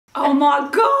Oh my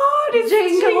God, it's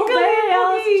jingle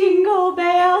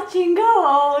bells, jingle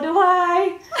all the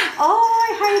way. Oh,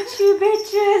 I hate you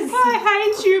bitches. I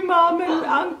hate you, Mum and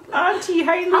Auntie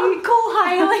Hailey. Uncle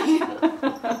Hailey.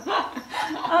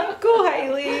 Uncle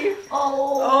Hailey.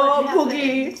 Oh,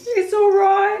 Boogie. It's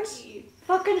alright.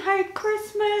 Fucking hate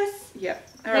Christmas. Yep.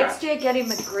 Next year, get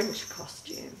him a Grinch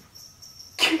costume.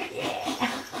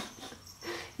 Yeah.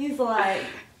 He's like,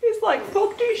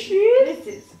 fuck this shit. this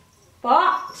is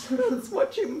fucked. Let's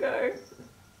watch him go.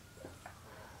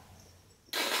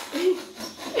 He's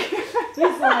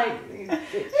like, these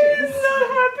bitches. He's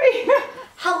not happy.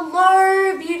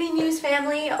 Hello, Beauty News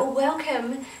family.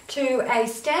 Welcome to a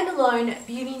standalone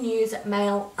Beauty News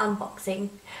mail unboxing.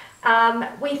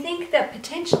 We think that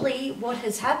potentially what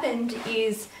has happened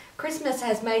is Christmas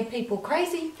has made people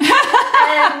crazy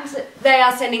and they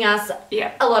are sending us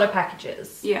a lot of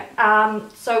packages.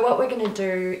 So what we're going to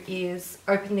do is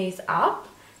open these up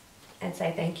and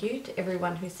say thank you to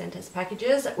everyone who sent us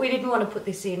packages. We didn't want to put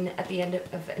this in at the end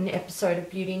of an episode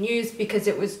of Beauty News because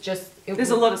it was just...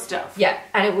 There's a lot of stuff. Yeah,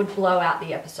 and it would blow out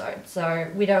the episode. So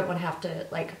we don't want to have to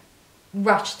like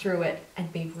rush through it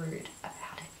and be rude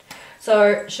about it.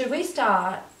 So should we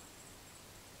start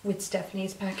with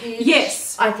Stephanie's package?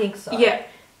 Yes. I think so. Yeah.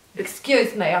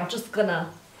 Excuse me, I'm just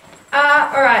gonna...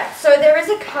 Alright, so there is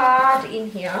a card in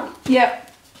here. Yep.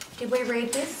 Did we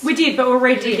read this? We did, but we'll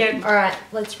read it again. Alright,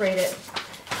 let's read it.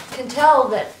 Can tell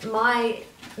that my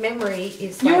memory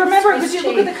is like... You remember it because you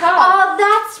look at the card. Oh,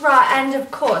 that's right. And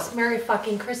of course, Merry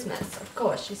fucking Christmas. Of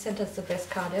course, she sent us the best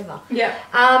card ever. Yeah.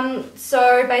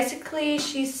 So basically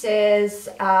she says...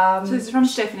 so this is from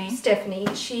Stephanie. Stephanie.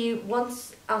 She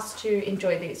wants us to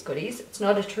enjoy these goodies. It's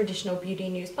not a traditional Beauty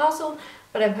News parcel,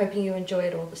 but I'm hoping you enjoy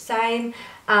it all the same.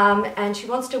 And she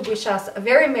wants to wish us a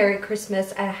very Merry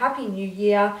Christmas and a Happy New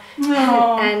Year.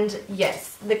 And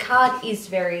yes, the card is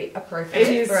very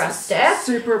appropriate for us, Steph.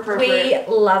 Super appropriate.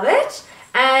 We love it.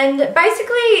 And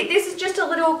basically, this is just a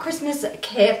little Christmas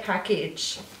care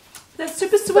package. That's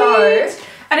super sweet.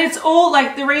 And it's all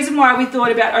like, the reason why we thought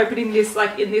about opening this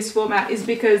like in this format is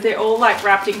because they're all like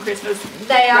wrapped in Christmas.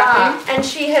 They are. And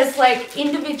she has like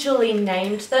individually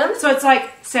named them. So it's like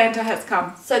Santa has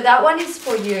come. So that one is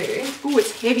for you. Oh,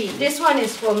 it's heavy. This one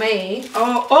is for me.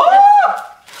 Oh, oh!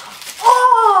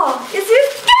 Oh, is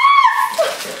this?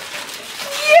 Yes!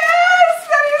 Yes!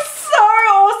 That is so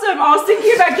awesome. I was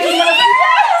thinking about getting one of them.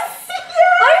 Yes!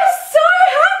 I'm so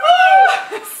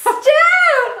happy!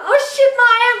 Steph! Oh shit,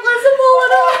 my antlers are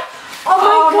falling off.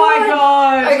 Oh my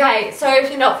god. Okay, so if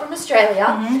you're not from Australia,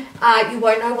 you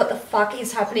won't know what the fuck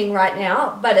is happening right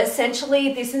now. But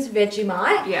essentially, this is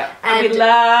Vegemite. Yeah, and we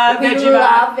love Vegemite. We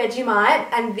love Vegemite.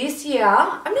 And this year,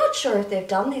 I'm not sure if they've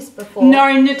done this before. No,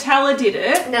 Nutella did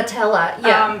it. Nutella,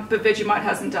 yeah. But Vegemite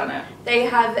hasn't done it. They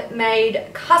have made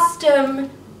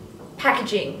custom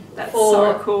packaging for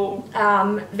so cool.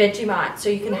 Vegemite. So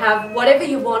you can have whatever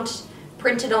you want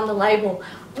printed on the label.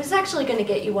 I was actually going to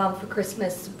get you one for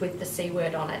Christmas with the C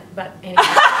word on it, but anyway.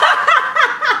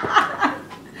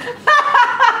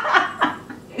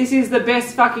 This is the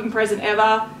best fucking present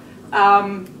ever.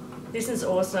 This is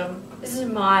awesome. This is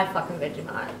my fucking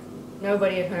Vegemite.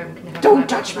 Nobody at home can have Don't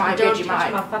touch my Vegemite. Don't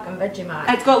touch my fucking Vegemite.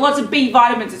 And it's got lots of B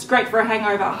vitamins. It's great for a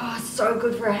hangover. Oh, so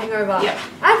good for a hangover. Yep.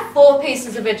 I had 4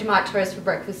 pieces of Vegemite toast for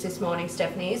breakfast this morning,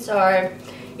 Stephanie, so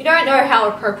you don't know how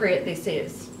appropriate this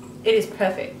is. It is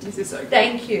perfect. This is so good.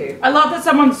 Thank you. I love that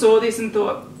someone saw this and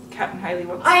thought, Kat and Hailey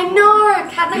wants... I know!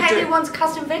 Kat and Hailey wants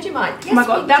custom Vegemite. Yes, oh my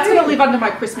god, that's going to live under my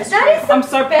Christmas tree. I'm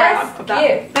so proud of that.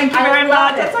 Gift. Thank you very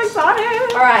much. That's so exciting.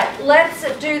 Alright, let's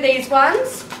do these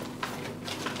ones.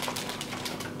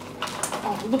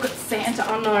 Oh, look at Santa.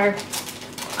 Oh no.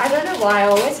 I don't know why, I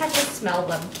always have to smell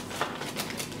them.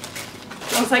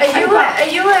 I was like, are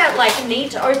you a like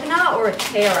neat opener or a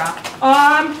tearer?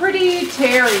 I'm pretty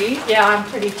teary. Yeah, I'm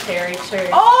pretty teary too.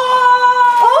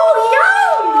 Oh!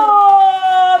 Yum!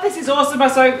 Oh, this is awesome.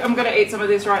 I'm going to eat some of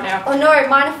this right now. Oh no,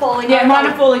 mine are falling over. Yeah, mine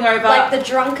are falling over. Like the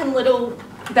drunken little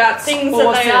things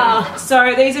awesome. that they are.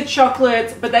 So these are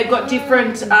chocolates, but they've got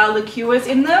different liqueurs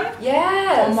in them.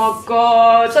 Yes. Oh my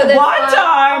god. So one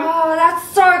time. Oh, that's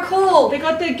so cool. They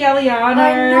got the Galliano. I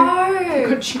know. They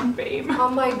got Jim Beam. Oh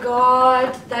my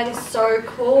god, that is so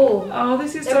cool. Oh,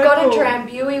 this is They've so got cool. a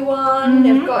Drambuie one.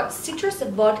 They've got citrus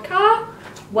and vodka.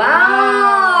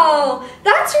 Wow.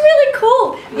 That's really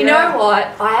cool. You know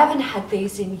what? I haven't had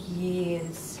these in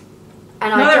years.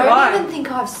 And I don't even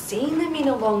think I've seen them in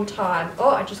a long time.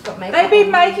 Oh, I just got makeup. They've been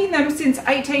making them since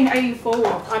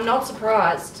 1884. I'm not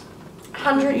surprised.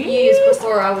 100 years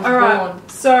before I was born.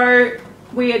 So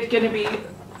we are going to be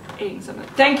eating something.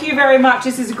 Thank you very much.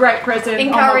 This is a great present.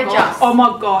 Encourage us. Oh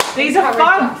my god. These are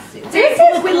fun.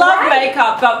 We love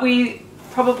makeup, but we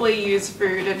probably use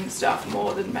food and stuff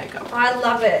more than makeup. I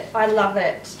love it. I love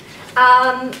it.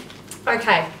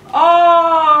 Okay.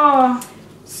 Oh.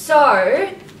 So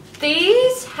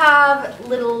these have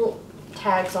little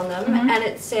tags on them, and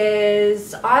it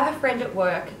says, I have a friend at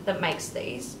work that makes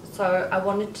these, so I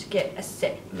wanted to get a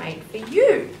set made for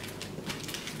you.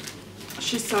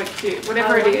 She's so cute.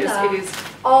 Whatever it is, it is.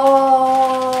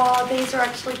 Oh, these are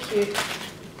actually cute.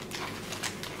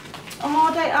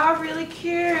 Oh, they are really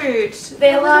cute.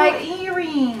 They're like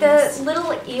earrings. The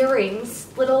little earrings,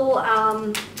 little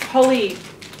Holly.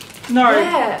 No.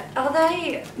 Yeah, are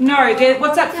they? No,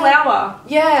 what's that flower?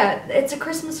 Yeah, it's a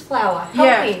Christmas flower.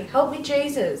 Help me,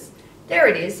 Jesus. There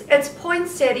it is. It's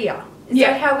poinsettia. Is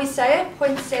that how we say it?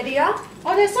 Poinsettia.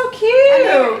 Oh, they're so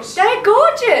cute. They're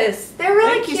gorgeous. They're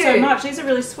really cute. Thank you so much. These are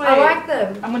really sweet. I like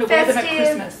them. I'm going to wear them at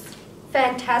Christmas.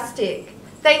 Fantastic.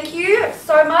 Thank you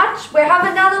so much. We have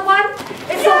another one.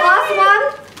 It's the last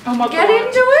one. Oh my god. Get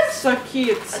into it. So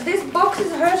cute. This box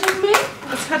is hurting me.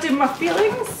 It's hurting my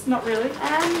feelings. Not really.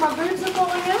 And my boobs are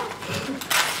falling out.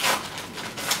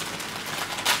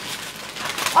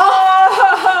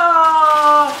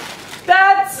 Oh,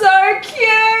 that's so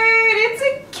cute. It's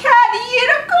a cat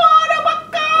unicorn. Oh my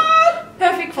god.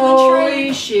 Perfect for the tree.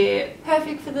 Holy shit.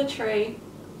 Perfect for the tree.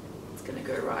 It's going to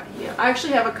go right here. I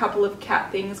actually have a couple of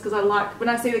cat things because I like, when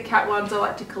I see the cat ones, I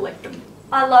like to collect them.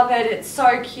 I love it. It's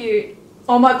so cute.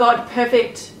 Oh my god,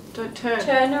 perfect. Don't turn.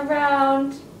 Turn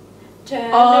around. Turn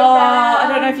around. I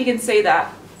don't know if you can see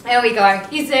that. There we go.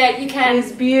 He's there. You can.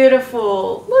 He's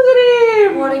beautiful. Look at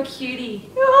him. What a cutie.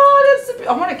 Oh,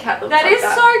 I want a cat that looks like that. That is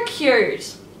so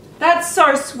cute. That's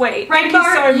so sweet. Rainbow Thank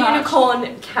you so much.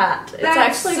 unicorn cat. It's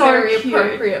actually so very cute.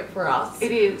 appropriate for us.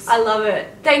 It is. I love it.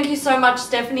 Thank you so much,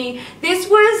 Stephanie. This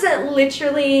was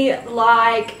literally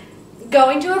like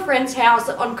going to a friend's house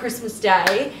on Christmas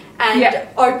Day and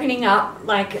opening up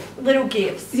like little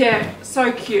gifts. Yeah,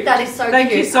 so cute. That is so cute.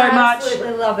 Thank you so much. I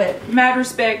absolutely love it. Mad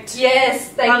respect. Yes,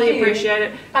 thank you. Highly appreciate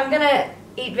it. I'm going to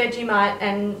eat Vegemite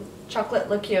and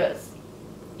chocolate liqueurs.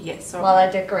 Yes. While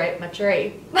I decorate my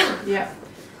tree. Yeah.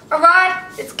 Alright,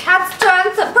 it's cat's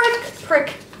turn to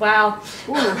prick. Wow.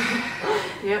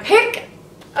 Yep. Pick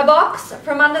a box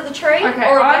from under the tree. Okay,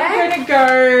 or a I'm bag. going to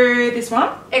go this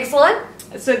one. Excellent.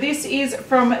 So this is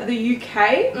from the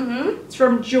UK. It's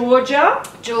from Georgia.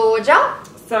 Georgia.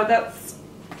 So that's...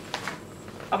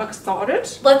 I'm excited.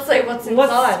 Let's see what's inside.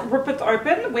 Let's rip it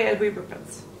open. Where do we rip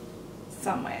it?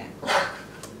 Somewhere.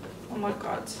 Oh my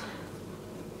god.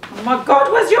 Oh my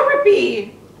god, where's your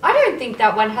rippy? I don't think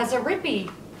that one has a rippy.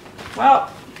 Well,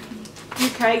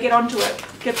 UK, get onto it.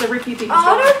 Get the rippy things Oh,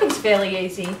 done. it opens fairly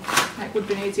easy. That would have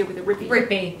been easier with a rippy.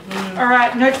 Rippy.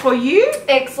 Alright, note for you.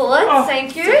 Excellent,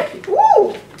 thank you.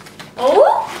 Ooh.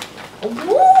 Oh.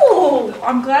 Ooh.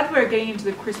 I'm glad we're getting into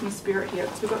the Christmas spirit here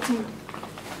because we've got some...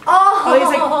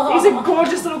 Oh, these are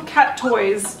gorgeous little cat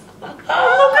toys. Oh,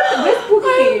 look at the... Where's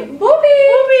Boogie?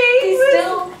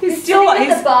 Boogie. He's still in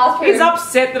the bathroom. He's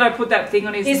upset that I put that thing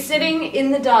on his... He's sitting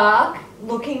in the dark,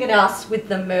 looking at us with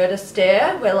the murder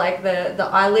stare, where like the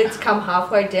eyelids come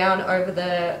halfway down over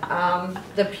the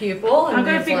pupil. And I'm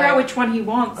going to figure out which one he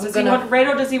wants. Does he want red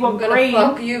or does he want green?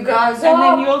 Fuck you guys and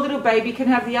up. then your little baby can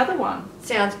have the other one.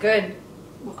 Sounds good.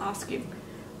 We'll ask him.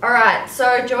 Alright,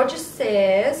 so Georgia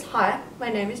says, hi,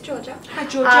 my name is Georgia. Hi,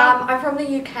 Georgia. I'm from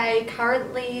the UK,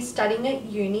 currently studying at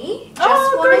uni.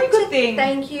 Just wanted good to thing.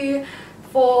 thank you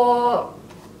for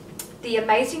the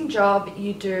amazing job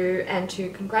you do and to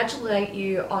congratulate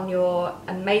you on your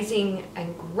amazing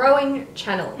and growing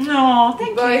channel. No,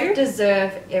 thank you. You both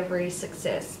deserve every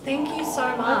success. Thank you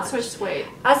so much. That's so sweet.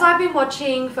 As I've been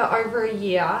watching for over a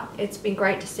year, it's been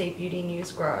great to see Beauty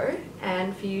News grow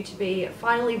and for you to be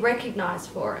finally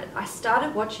recognised for it. I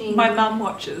started watching... My mum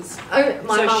watches. Oh,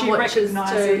 my mum watches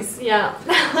recognises. too.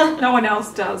 Yeah. No one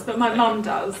else does, but my mum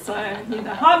does. So, you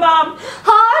know. Hi, Mum.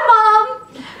 Hi, Mum.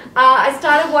 I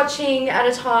started watching at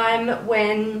a time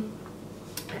when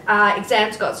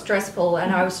exams got stressful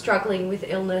and I was struggling with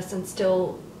illness, and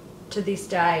still to this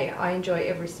day I enjoy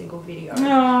every single video.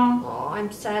 Oh,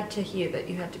 I'm sad to hear that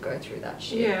you had to go through that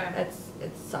shit. Yeah.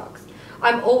 It sucks.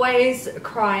 I'm always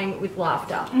crying with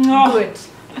laughter. Oh. Good.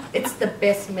 It's the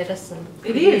best medicine.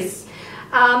 It is.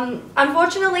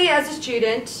 Unfortunately, as a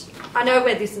student, I know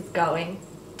where this is going.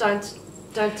 Don't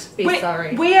be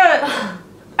sorry. We are,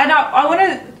 and I want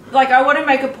to. I want to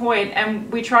make a point,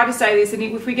 and we try to say this, and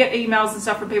if we get emails and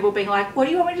stuff from people being like, what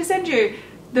do you want me to send you?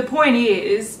 The point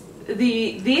is,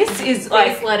 this is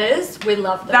like these letters, we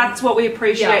love them. That's what we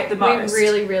appreciate the most. We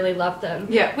really, really love them.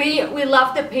 Yeah. We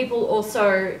love that people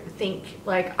also think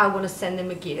like, I want to send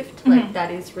them a gift. Like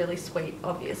that is really sweet,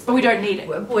 obviously. But we don't need it.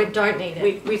 We don't need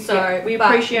it. We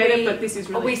appreciate it, but this is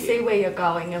really we cute. see where you're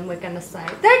going, and we're going to say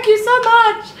thank you so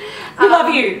much. We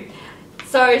love you.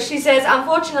 So she says,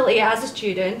 unfortunately, as a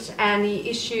student and the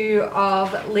issue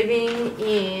of living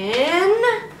in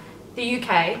the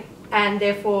UK and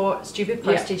therefore stupid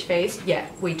postage fees, yeah,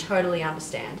 we totally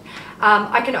understand.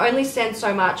 I can only send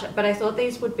so much, but I thought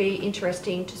these would be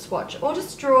interesting to swatch or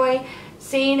destroy,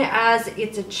 seeing as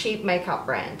it's a cheap makeup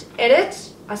brand. Edit.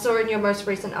 I saw in your most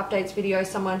recent updates video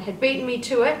someone had beaten me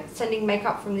to it, sending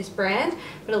makeup from this brand,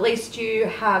 but at least you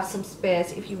have some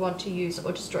spares if you want to use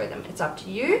or destroy them. It's up to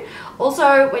you.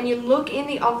 Also, when you look in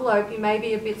the envelope, you may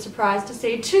be a bit surprised to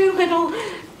see 2 little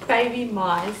baby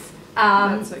mice.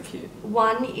 That's so cute.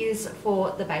 One is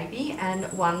for the baby and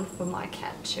one for my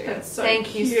cat too. That's so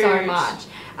Thank you cute. so much.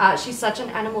 She's such an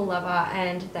animal lover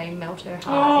and they melt her heart.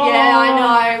 Oh. Yeah,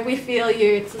 I know. We feel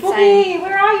you. It's the Boogie, same.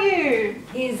 where are you?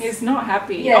 He's not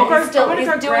happy. Yeah, he's go doing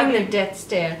grab the him. death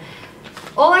stare.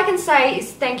 All I can say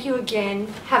is thank you again.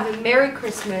 Have a Merry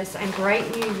Christmas and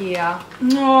great New Year.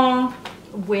 No.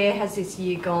 Where has this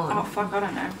year gone? Oh fuck, I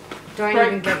don't know. Don't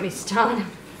even get me started.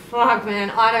 Fuck, man,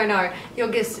 I don't know. Your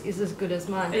guess is as good as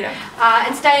mine. Yeah.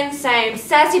 And staying the same,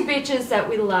 sassy bitches that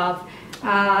we love.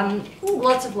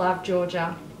 Lots of love,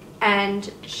 Georgia.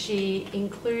 And she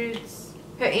includes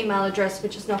her email address,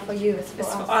 which is not for you, it's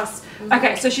for us.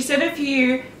 Okay, so she said a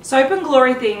few soap and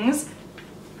glory things,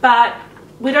 but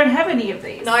we don't have any of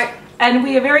these. No. And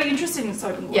we are very interested in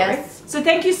soap and glory. Yes. So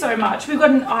thank you so much. We've got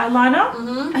an eyeliner.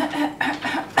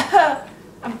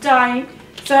 I'm dying.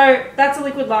 So that's a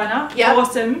liquid liner. Yep.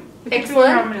 Awesome. We could do Excellent.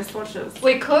 our own swatches.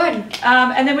 We could.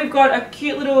 And then we've got a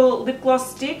cute little lip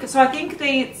gloss stick. So I think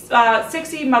the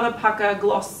Sexy Mother Pucker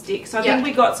gloss stick. So I think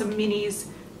we got some minis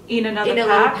in another pack.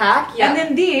 Little pack, yeah. And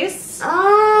then this,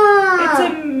 Ah. it's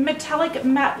a metallic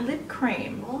matte lip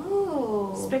cream.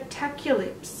 Oh. Spectacular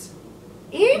lips.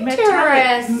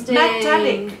 Interesting.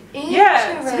 Metallic.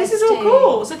 Yeah, so this is all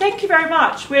cool. So thank you very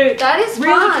much. We're That is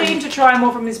really fun. keen to try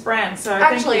more from this brand. So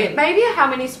Actually, thank you. maybe how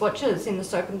many swatches in the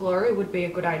Soap and Glory would be a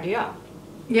good idea.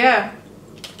 Yeah,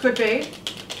 could be.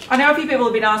 I know a few people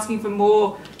have been asking for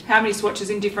more, how many swatches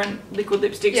in different liquid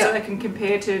lipsticks so they can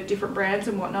compare to different brands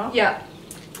and whatnot. Yeah.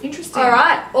 Interesting. All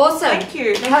right. Awesome. Thank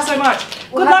you. Thank you so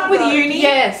much. Good luck with uni.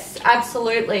 Yes,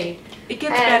 absolutely. It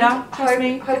gets better. Trust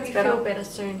me. Hope you feel better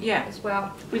soon. Yeah. As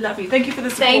well. We love you. Thank you for the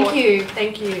support. Thank you.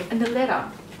 Thank you. And the letter.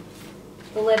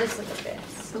 The letters are the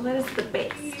best. The letter's the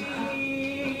best.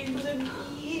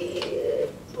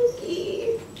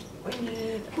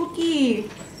 Boogie.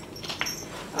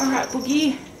 Alright,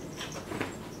 Boogie.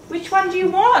 Which one do you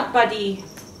want, buddy?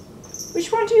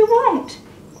 Which one do you want?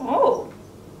 Oh.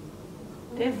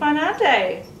 They're fun, aren't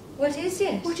they? What is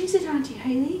it? What is it, Auntie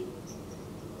Hailey?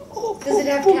 Oh, Does it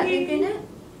have catnip in it?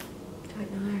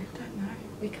 Don't know. Don't know.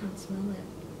 We can't smell it.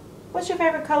 What's your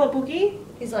favourite colour, Boogie?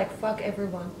 He's like, fuck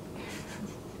everyone.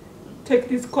 Take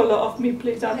this collar off me,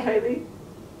 please, Aunt Hailey.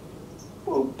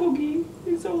 Oh, Boogie,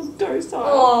 he's all docile.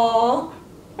 Aww.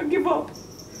 I give up.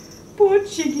 Poor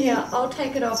Chiggy. Yeah, I'll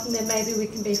take it off and then maybe we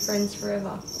can be friends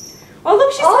forever. Oh,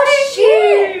 look, she's so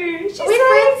cute. She's Are we so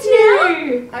friends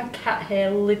cute. now? I have cat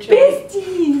hair, literally.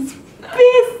 Besties.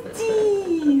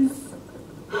 Besties.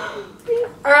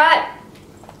 Alright,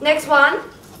 next one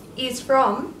is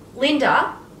from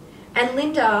Linda. And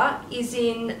Linda is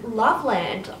in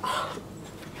Loveland. Oh,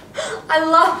 I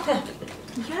love it.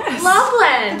 Yes.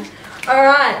 Loveland.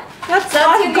 Alright. That's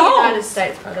in the goals. United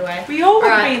States, by the way. We all want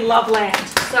to Alright. be in Loveland.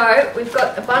 So, we've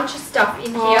got a bunch of stuff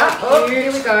in here. Oh,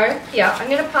 here we go. Here, I'm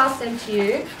going to pass them to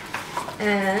you.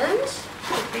 And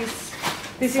put this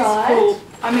This side. is cool.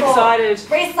 I'm excited.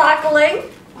 Recycling.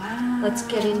 Wow. Let's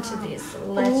get into this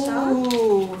letter.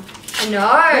 Ooh. I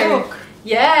know. Look.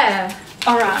 Yeah.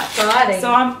 All right. Exciting.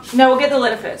 So we'll get the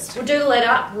letter first. We'll do the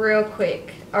letter real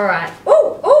quick. All right. Oh.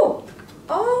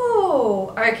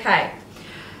 Okay.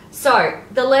 So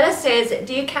the letter says,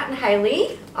 "Dear Kat and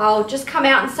Hailey, I'll just come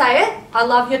out and say it. I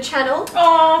love your channel.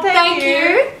 Oh, thank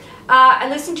you. I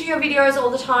listen to your videos all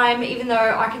the time, even though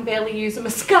I can barely use a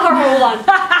mascara on.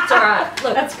 It's all right.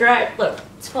 Look, That's great. Look,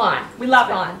 it's fine. We love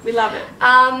It's it. fine. We love it.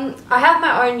 I have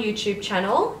my own YouTube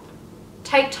channel.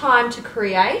 Take time to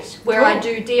create, where I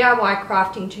do DIY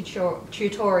crafting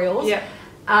tutorials. Yeah.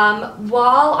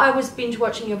 While I was binge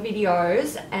watching your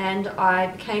videos, and I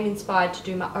became inspired to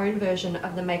do my own version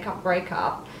of the makeup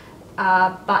breakup,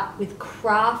 but with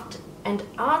craft and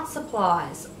art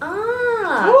supplies.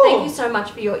 Cool. Thank you so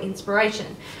much for your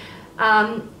inspiration.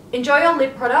 Enjoy your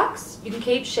lip products. You can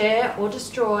keep, share, or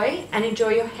destroy, and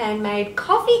enjoy your handmade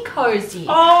coffee cozy.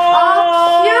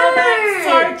 Oh, cute!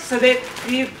 that's so they're I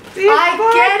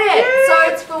get it. Cute.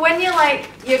 So it's for when you're like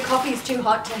your coffee's too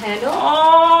hot to handle.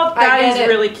 Oh, that is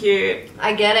really cute.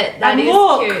 I get it. That is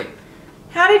cute.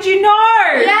 How did you know?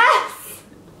 Yes.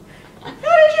 How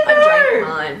did you know? I drank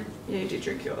mine. Yeah, you did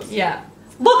drink yours. Yeah.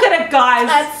 Look at it, guys.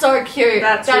 That's so cute.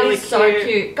 That really is so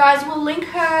cute. Guys, we'll link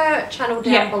her channel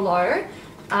down below.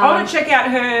 I want to check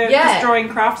out her destroying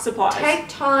craft supplies. Take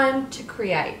time to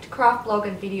create craft blog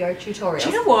and video tutorials.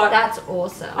 Do you know what? That's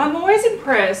awesome. I'm always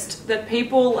impressed that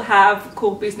people have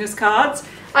cool business cards.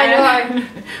 I know.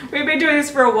 We've been doing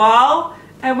this for a while,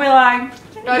 and we're like,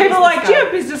 people are like, do you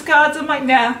have business cards? I'm like,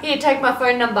 nah. Here, take my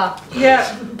phone number.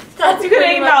 Yeah. That's you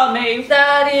can email me.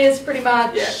 That is pretty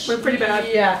much. Yeah, we're pretty bad.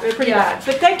 Yeah, we're pretty bad.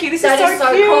 But thank you. This is so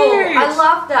so cute. Cool. I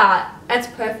love that. It's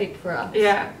perfect for us.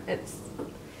 Yeah. It's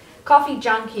coffee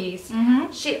junkies.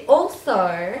 Mm-hmm. She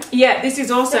also this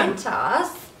is awesome.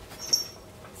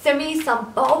 Sent me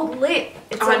some bold lip.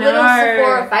 It's a little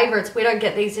Sephora favourites. We don't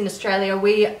get these in Australia.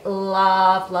 We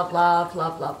love, love, love,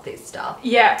 love, love this stuff.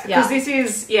 Yeah, because this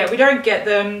is, we don't get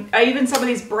them. Even some of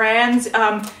these brands,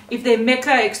 if they're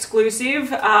Mecca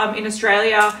exclusive in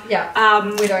Australia,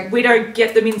 we don't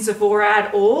get them in Sephora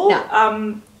at all.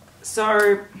 No.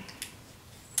 So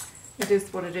it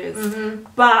is what it is. Mm-hmm.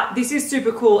 But this is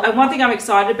super cool. And one thing I'm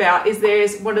excited about is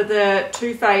there's one of the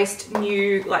Too Faced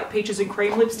new like peaches and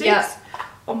cream lipsticks. Yep.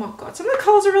 Oh my god, some of the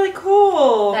colours are really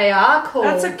cool. They are cool.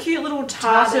 That's a cute little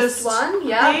tartist one,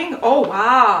 thing. Oh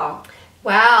wow.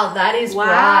 Wow, that is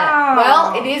bright.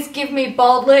 Well, it is Give Me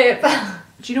Bold Lip.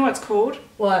 Do you know what it's called?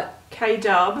 What?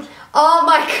 K-Dub. Oh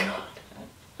my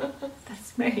god.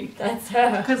 That's me. That's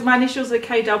her. Because my initials are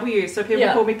KW, so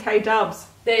people call me K-Dubs.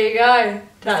 There you go.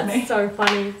 That's so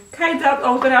funny. K-Dub,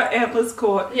 oh, we've got our antlers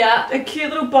caught. Yeah. A cute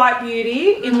little Bite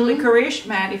Beauty in licorice.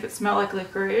 Man, if it smelled like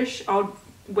licorice, I'll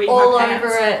wee my pants. All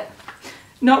over it.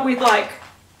 Not with like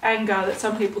anger that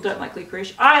some people don't like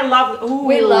licorice. I love, ooh.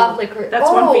 We love licorice. That's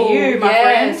one for you, my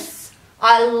friends.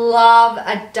 I love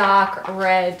a dark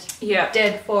red. Yeah.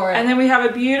 Dead for it. And then we have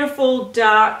a beautiful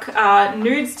dark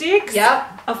nude sticks.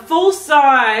 Yep. A full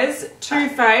size Too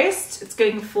Faced. It's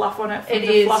getting fluff on it from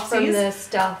the fluffsies. From the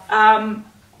stuff.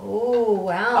 Oh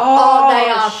wow. Oh, they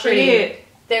are pretty.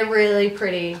 They're really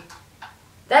pretty.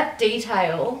 That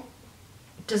detail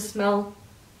does smell.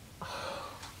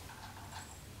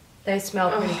 They smell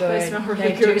pretty good. They smell really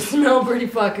good. They do smell pretty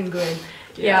fucking good.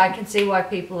 Yeah, I can see why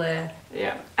people are.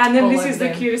 Yeah. And then this is the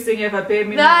cutest thing ever. Bare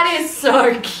minimum. That is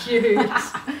so cute.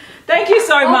 Thank you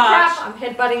so much. Crap, I'm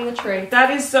headbutting the tree. That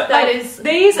is so.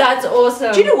 That's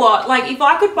awesome. Do you know what? Like, if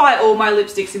I could buy all my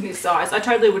lipsticks in this size, I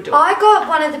totally would do it. I got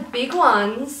one of the big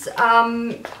ones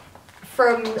from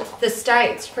the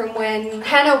States from when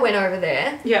Hannah went over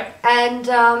there. Yeah. And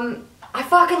I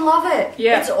fucking love it.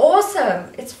 Yeah. It's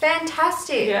awesome. It's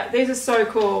fantastic. Yeah. These are so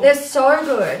cool. They're so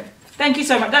good. Thank you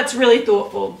so much. That's really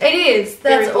thoughtful. It is.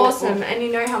 That's awesome. And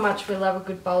you know how much we love a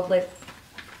good bold lip.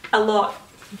 A lot.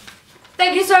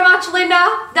 Thank you so much, Linda.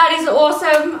 That is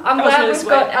awesome. I'm glad we've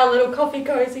got our little coffee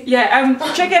cozy. Yeah,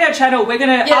 check out our channel. We're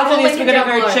gonna after this we're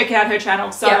gonna go check out her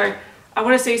channel. So I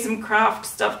want to see some craft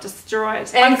stuff destroyed.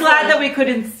 I'm glad that we could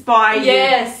inspire you.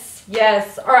 Yes,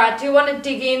 yes. All right. Do you want to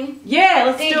dig in? Yeah,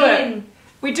 let's do it.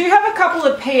 We do have a couple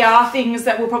of PR things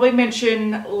that we'll probably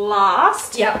mention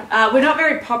last. Yep. We're not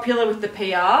very popular with the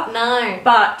PR. No.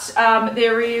 But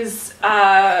there is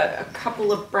a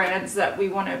couple of brands that we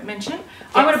want to mention. Yes.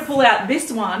 I'm going to pull out this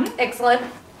one. Excellent.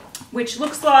 Which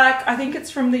looks like, I think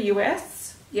it's from the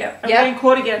US. Yep. I'm getting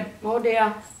caught again. Oh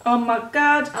dear. Oh my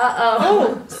god. Uh-oh.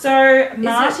 Oh, so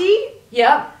Marty.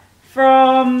 Yep.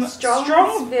 From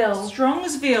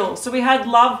Strongsville. So we had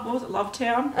what was it,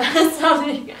 Lovetown?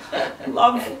 Something.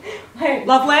 Loveland?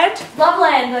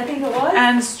 Loveland, I think it was.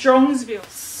 And Strongsville.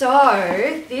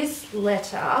 So this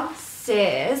letter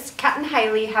says, Kat and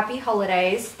Hailey, happy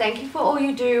holidays. Thank you for all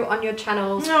you do on your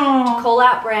channels to call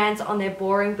out brands on their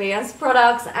boring BS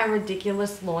products and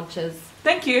ridiculous launches.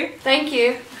 Thank you. Thank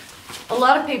you. A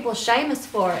lot of people shame us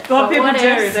for it. A lot of people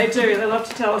do. They do. They love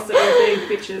to tell us that we're being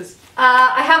bitches.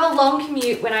 I have a long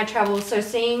commute when I travel, so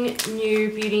seeing new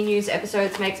beauty news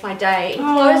episodes makes my day.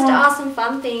 Enclosed are some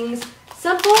fun things,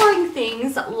 some boring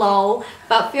things, lol,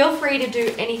 but feel free to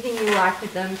do anything you like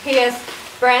with them. P.S.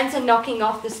 Brands are knocking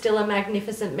off the Stila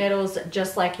Magnificent medals,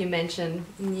 just like you mentioned.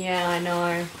 Yeah, I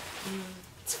know.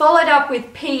 It's followed up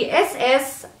with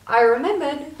PSS. I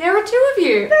remembered there are two of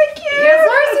you. Thank you. You're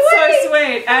so sweet. So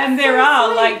sweet. And there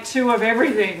are like two of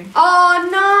everything. Oh,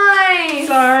 nice.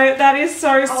 So that is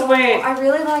so sweet. I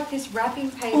really like this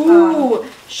wrapping paper. Ooh,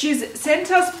 she's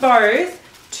sent us both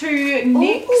to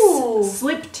NYX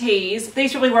slip tees.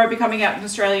 These probably won't be coming out in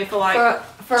Australia for like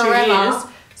 2 years.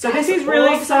 So this is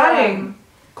really exciting.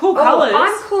 Cool colours.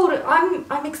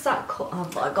 I'm excited. Cool. Oh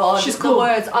my god. She's cool. The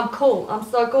words. I'm cool. I'm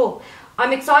so cool.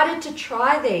 I'm excited to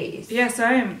try these. Yeah,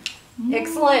 same.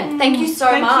 Excellent. Thank you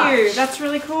so much. Thank you. That's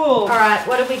really cool. Alright,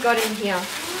 what have we got in here?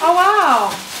 Oh wow.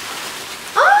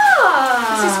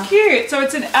 Ah! This is cute. So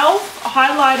it's an e.l.f.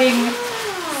 highlighting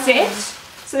set.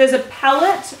 So there's a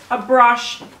palette, a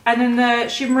brush, and then the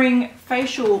shimmering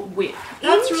facial whip.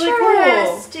 That's really cool.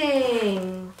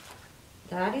 Interesting.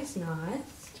 That is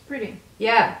nice. It's pretty.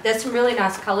 Yeah, there's some really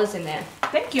nice colours in there.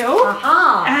 Thank you.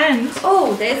 Aha. And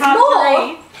oh, there's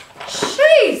more.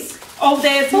 Jeez. Oh,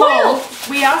 there's more.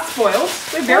 We are spoiled.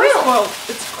 We're very spoiled.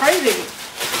 It's crazy.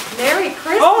 Merry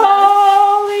Christmas.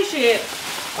 Oh, holy shit.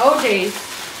 Oh, geez.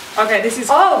 Okay, this is...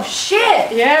 Oh,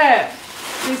 shit. Yeah.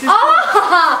 This is...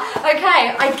 Oh,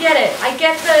 okay. I get it. I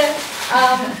get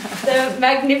the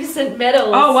magnificent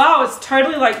medals. Oh, wow. It's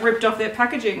totally like ripped off their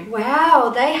packaging.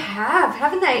 Wow, they have,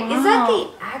 haven't they? Wow. Is that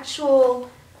the actual,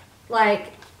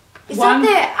 like... Is that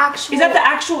the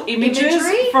actual images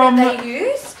from... that they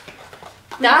used?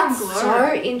 That's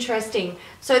so interesting.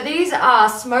 So these are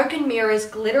Smoke and Mirrors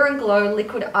Glitter and Glow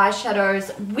liquid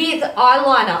eyeshadows with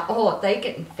eyeliner. Oh, they're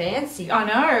getting fancy. I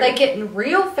know. They're getting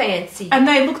real fancy. And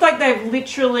they look like they've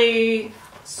literally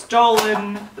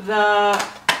stolen the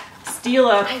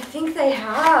Steeler. I think they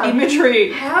have.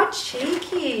 Imagery. How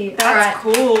cheeky. That's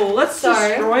cool. Let's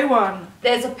destroy one.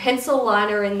 There's a pencil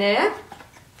liner in there.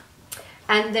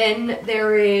 And then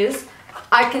there is...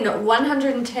 I can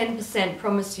 110%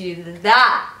 promise you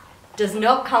that does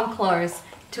not come close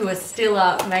to a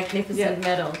Stiller Magnificent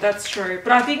medal. That's true.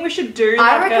 But I think we should do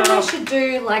I reckon we should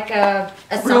do like a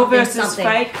real versus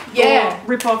fake. Yeah.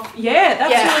 Rip off. Yeah,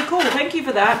 that's really cool. Thank you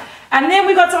for that. And then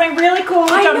we got something really cool,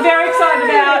 which I'm very excited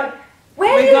about.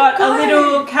 We got a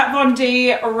little Kat Von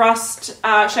D Rust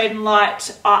Shade and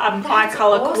Light eye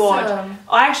colour quad.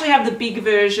 I actually have the big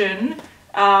version.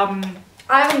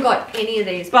 I haven't got any of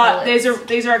these, but these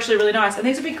are actually really nice, and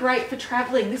these would be great for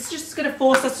traveling. This is just going to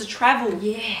force us to travel.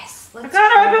 Yes, I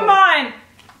can't open mine.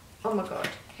 Oh my god,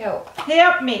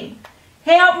 help me,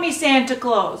 Santa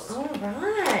Claus. All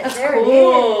right, that's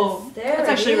cool. That's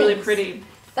actually really pretty.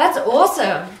 That's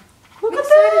awesome. Look at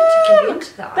that. To get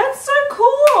into that. That's so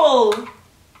cool.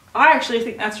 I actually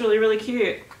think that's really, really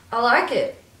cute. I like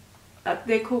it.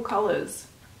 They're cool colours.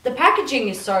 The packaging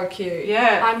is so cute.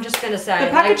 Yeah. I'm just going to say.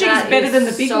 The packaging is better than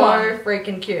the big one. So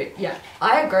freaking cute. Yeah.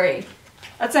 I agree.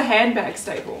 That's a handbag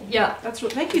staple. Yeah.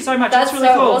 Thank you so much. That's really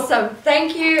cool. Awesome.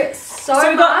 Thank you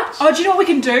so much. Oh, do you know what we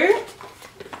can do?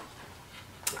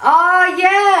 Oh,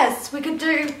 yes. We could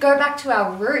go back to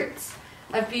our roots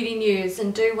of beauty news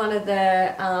and do one of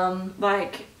the...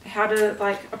 like, how to,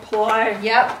 like, apply...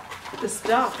 Yep. The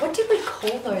stuff. What did we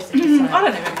call those episodes? I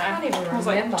don't even know. I can't even remember. It was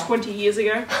like 20 years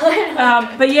ago.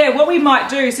 But yeah, what we might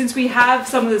do, since we have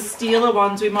some of the Steeler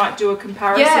ones, we might do a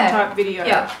comparison type video.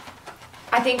 Yeah.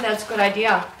 I think that's a good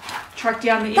idea. Track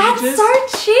down the images. That's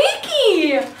so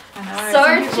cheeky. I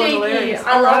know. So cheeky.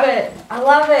 I love it. I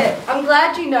love it. I'm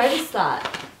glad you noticed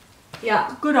that.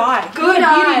 Yeah. Good eye. Good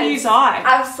eye. Beauty news eye.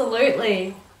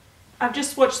 Absolutely. I've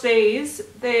just watched these.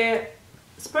 They're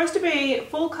supposed to be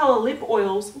full colour lip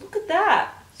oils. Look at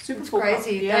that. Super full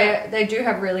crazy. Yeah. They do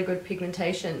have really good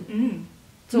pigmentation.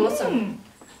 It's awesome.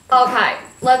 Okay,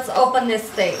 let's open this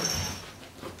thing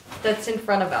that's in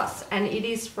front of us. And it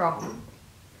is from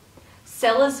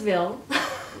Sellersville.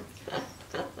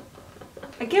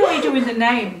 I get what you're doing the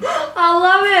name. I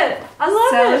love it. I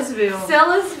love Sellersville.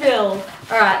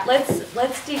 Sellersville. All right,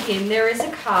 let's dig in. There is a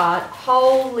card.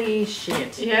 Holy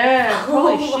shit. Yeah,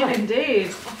 holy shit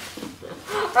indeed.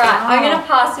 Alright, I'm going to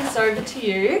pass this over to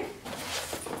you.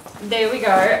 There we go.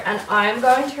 And I'm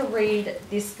going to read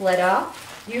this letter.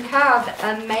 You have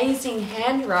amazing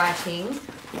handwriting.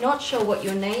 Not sure what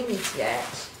your name is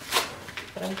yet,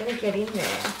 but I'm going to get in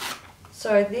there.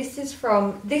 So this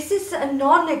is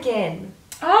Anon again.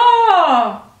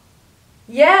 Oh!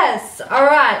 Yes,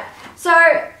 alright. So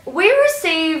we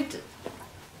received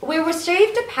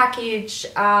a package,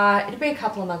 it'll be a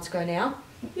couple of months ago now.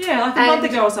 Yeah, like a month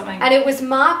ago or something. And it was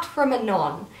marked from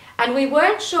Anon. And we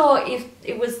weren't sure if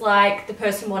it was like the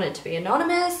person wanted to be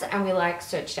anonymous, and we like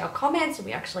searched our comments, and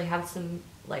we actually have some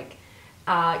like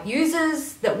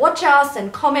users that watch us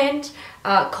and comment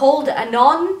called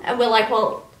Anon, and we're like,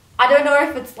 well, I don't know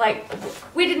if it's like,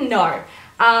 we didn't know.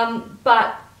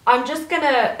 But I'm just going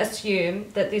to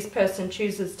assume that this person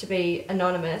chooses to be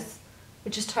anonymous,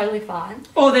 which is totally fine.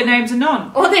 Or their name's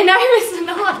Anon. Or their name is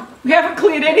Anon. We haven't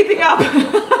cleared anything up.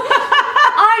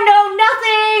 I know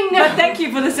nothing. coming. But thank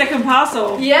you for the second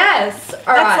parcel. Yes. All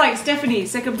That's right. like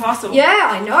Stephanie's second parcel. Yeah,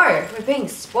 I know. We're being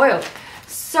spoiled.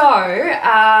 So,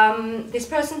 this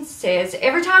person says,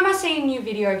 every time I see a new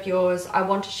video of yours, I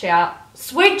want to shout,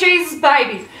 "Sweet Jesus,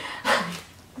 baby!"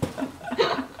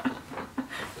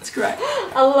 It's great.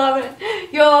 I love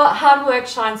it. Your hard work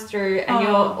shines through, and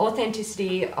your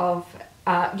authenticity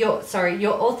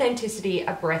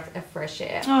a breath of fresh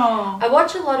air. Oh. I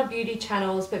watch a lot of beauty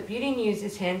channels, but beauty news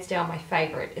is hands down my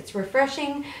favourite. It's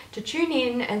refreshing to tune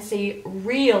in and see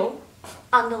real,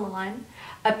 underline,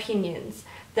 opinions.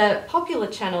 The popular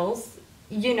channels,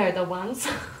 you know the ones.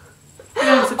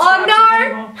 Oh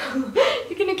no!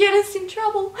 You're going to get us in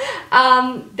trouble.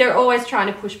 They're always trying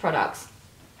to push products.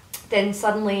 Then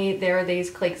suddenly there are these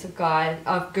cliques of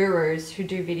gurus who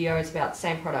do videos about the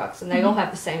same products, and they all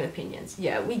have the same opinions.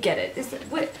 Yeah, we get it.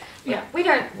 We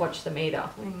don't watch them either.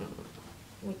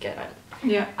 We get it.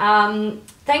 Yeah.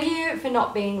 Thank you for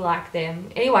not being like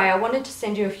them. Anyway, I wanted to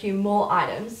send you a few more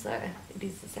items, so it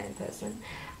is the same person.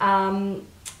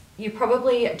 You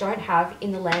probably don't have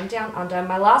in the land down under.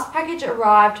 My last package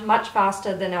arrived much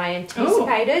faster than I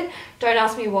anticipated. Ooh. Don't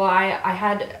ask me why. I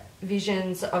had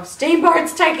visions of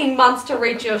steamboats taking months to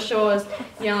reach your shores.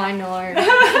 Yeah, I know.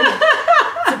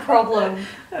 It's a problem.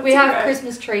 We have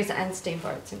Christmas trees and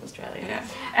steamboats in Australia. Yeah.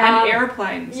 And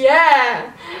airplanes.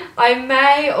 Yeah. I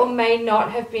may or may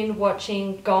not have been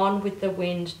watching Gone with the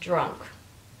Wind drunk.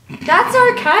 That's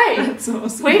okay. That's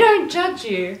awesome. We don't judge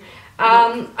you.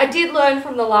 I did learn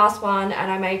from the last one,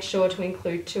 and I made sure to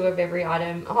include 2 of every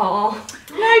item. Oh,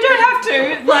 no, you don't have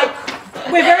to. Like,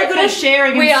 we're very good at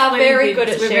sharing. We are very good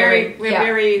at sharing. We're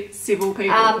very civil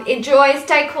people. Enjoy,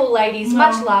 stay cool, ladies.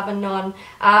 Much love, Anon.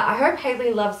 I hope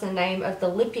Hailey loves the name of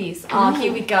the lippies. Oh,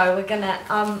 here we go. We're gonna.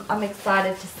 I'm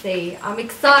excited to see. I'm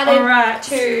excited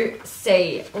to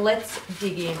see. Let's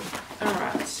dig in. All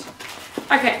right.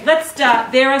 Okay, let's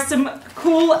start. There are some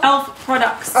cool elf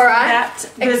products that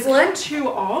there's 2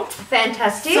 of.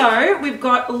 Fantastic. So we've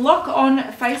got Lock On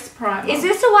Face Primer. Is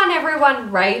this the one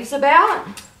everyone raves about?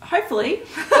 Hopefully.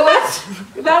 Good.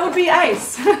 That would be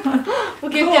ace.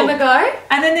 We'll give them a go.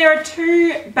 And then there are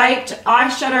 2 baked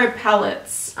eyeshadow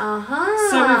palettes. So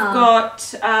we've got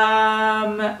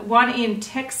one in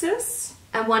Texas.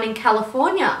 And one in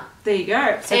California. There you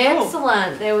go. So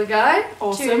excellent. Cool. There we go.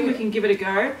 Awesome. We can give it a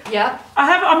go. Yep.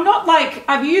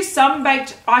 I've used some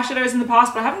baked eyeshadows in the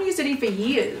past, but I haven't used any for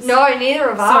years. No, neither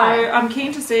have I. So I'm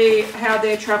keen to see how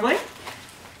they're traveling.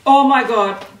 Oh my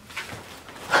god.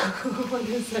 What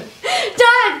is it?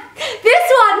 Dad,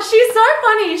 this one, she's so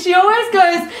funny. She always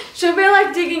goes, she'll be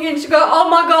like digging in, she'll go, oh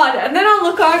my god, and then I'll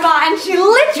look over and she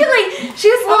literally,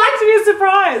 she's like, to be a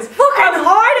surprise. I'm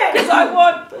hiding because I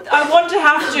want to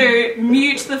have to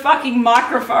mute the fucking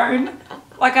microphone,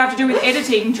 like I have to do with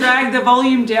editing, drag the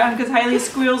volume down because Hailey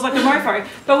squeals like a mofo.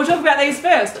 But we'll talk about these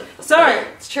first. So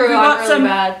it's true. We got really some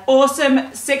bad.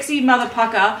 Awesome, sexy mother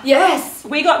pucker. Yes.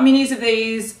 We got minis of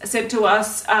these sent to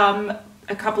us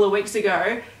a couple of weeks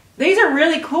ago. These are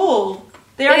really cool.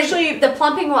 They're actually the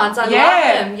plumping ones. I love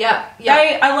them. Yeah.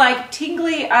 They are like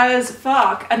tingly as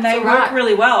fuck, and they work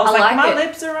really well. It's like my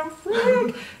lips are on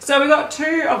fleek. So we got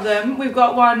 2 of them. We've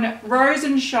got one Rose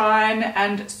and Shine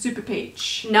and Super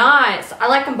Peach. Nice. I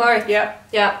like them both. Yep.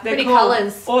 Yeah. Pretty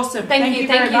colours. Awesome. Thank you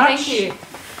very much. Thank you.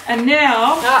 And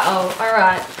now. All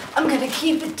right. I'm gonna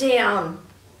keep it down.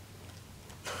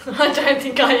 I don't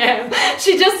think I am.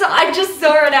 I just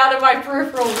saw it out of my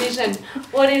peripheral vision.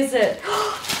 What is it?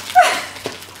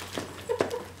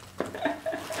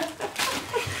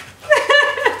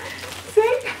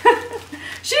 See?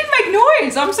 She didn't make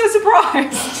noise. I'm so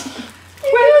surprised.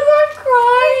 Because I'm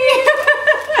crying.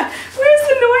 Where's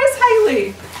the noise,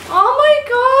 Hailey? Oh my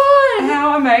god.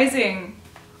 How amazing.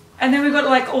 And then we've got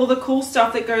like all the cool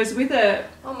stuff that goes with it.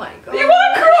 Oh my god. You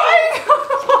are crying!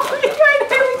 You don't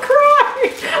even cry! I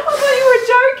thought you were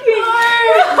joking.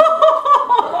 No.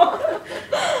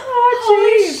 Oh,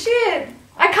 jeez. Shit.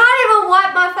 I can't even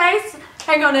wipe my face.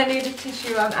 Hang on, I need a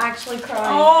tissue. I'm actually crying.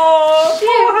 Oh, shit.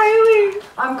 Poor Hailey.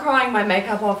 I'm crying my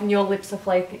makeup off and your lips are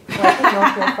flaking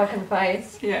off your fucking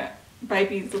face. Yeah.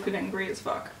 Baby's looking angry as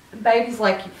fuck. Baby's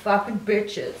like, you fucking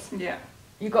bitches. Yeah.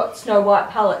 You got Snow White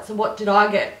palettes, and what did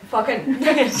I get? Fucking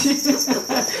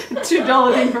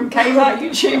 $2 in from Kmart,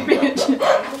 you cheap bitch.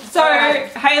 So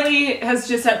Hailey has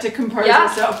just had to compose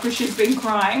herself because she's been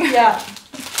crying. Yeah.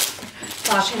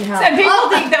 Fucking hell. And people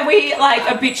think that we like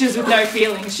are bitches with no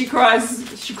feelings. She cries.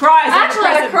 Actually,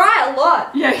 I cry a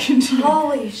lot. Yeah, you do.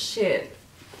 Holy shit.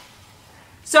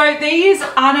 So these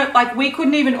aren't, like, we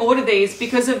couldn't even order these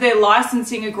because of their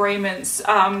licensing agreements.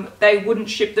 They wouldn't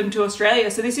ship them to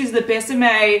Australia. So this is the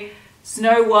Besame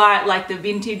Snow White, like the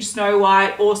vintage Snow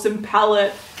White, awesome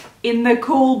palette in the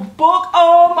cool book.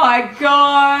 Oh my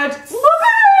god. Look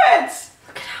at it.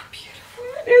 Look at how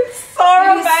beautiful. It's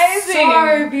so amazing.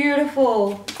 So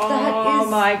beautiful. Oh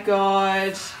my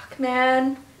god. Fuck,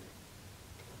 man.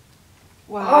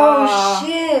 Wow. Oh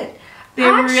shit.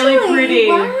 They're actually, really pretty.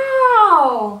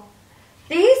 Wow.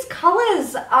 These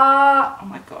colours are... Oh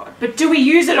my god. But do we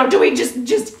use it or do we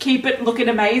just keep it looking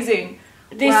amazing?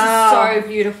 This is so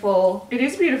beautiful. It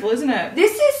is beautiful, isn't it?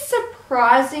 This is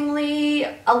surprisingly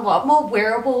a lot more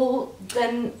wearable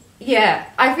than... Yeah.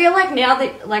 I feel like now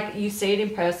that like you see it in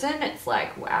person, it's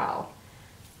like, wow.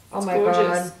 Oh it's my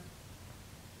gorgeous. god.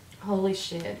 Holy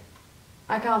shit.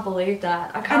 I can't believe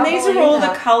that. I can't And these are all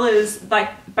the colours,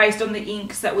 like, based on the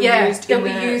inks that we used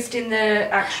in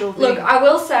the actual thing. Look, I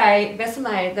will say,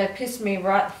 Besame, they pissed me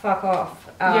right the fuck off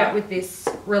with this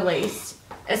release.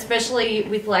 Especially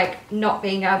with, like, not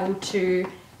being able to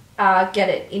get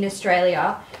it in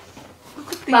Australia.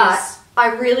 Look at this. But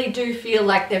I really do feel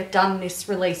like they've done this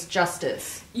release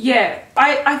justice. Yeah.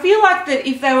 I feel like that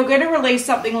if they were going to release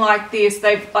something like this,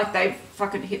 they've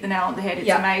fucking hit the nail on the head. It's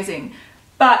amazing.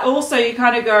 But also you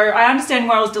kind of go, I understand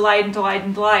why it was delayed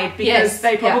because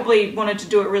they probably wanted to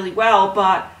do it really well,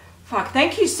 but fuck,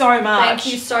 thank you so much.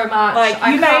 Thank you so much. Like,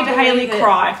 you made Hailey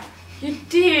cry. You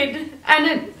did. And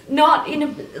it, not in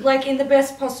the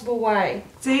best possible way.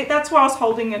 See, that's why I was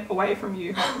holding it away from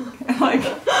you. Like,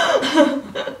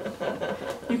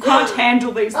 you can't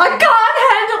handle these things. I can't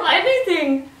handle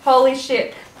anything. Holy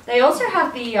shit. They also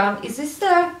have the, is this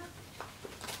the,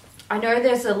 I know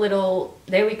there's a little,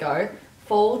 there we go.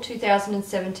 Fall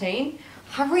 2017.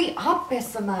 Hurry up,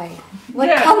 Besame.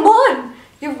 Like, come on.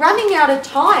 You're running out of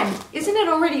time. Isn't it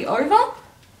already over?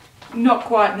 Not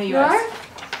quite in the US. No?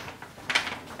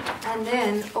 And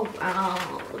then, oh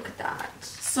wow, look at that.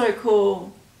 So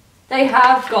cool. They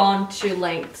have gone to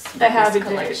lengths. They have this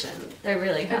collection. They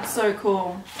really have. It's so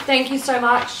cool. Thank you so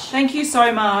much. Thank you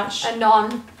so much.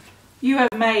 Anon. You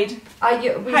have made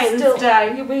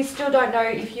we still don't know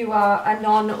if you are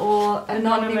Anon or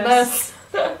anonymous.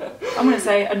 I'm going to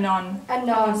say Anon.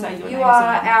 Anon. You are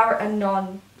our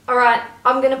Anon. Alright,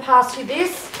 I'm going to pass you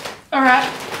this. Alright,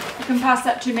 you can pass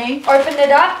that to me. Open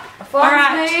it up.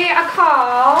 Find me a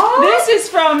card. This is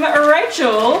from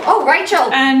Rachel. Oh,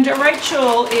 Rachel. And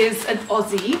Rachel is an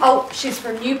Aussie. Oh, she's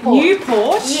from Newport.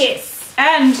 Newport. Yes.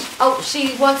 And... oh,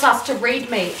 she wants us to read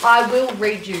me. I will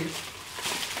read you.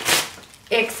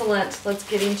 Excellent. Let's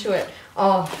get into it.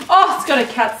 Oh, it's got a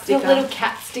cat sticker. A little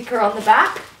cat sticker on the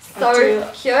back. So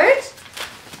cute.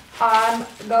 I'm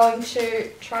going to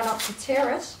try not to tear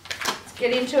it. Let's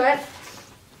get into it.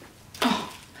 Oh.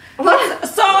 What?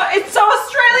 It's so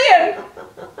Australian.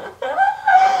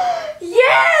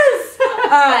 Yes.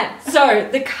 Alright, so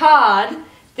the card,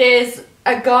 there's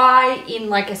a guy in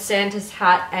like a Santa's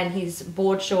hat and his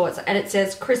board shorts, and it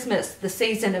says Christmas, the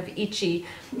season of itchy.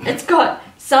 It's got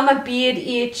summer beard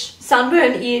itch,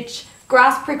 sunburn itch,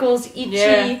 grass prickles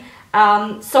itchy,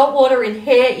 saltwater in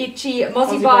hair itchy,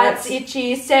 Mozzie bites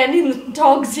itchy, sand in the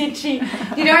dogs itchy.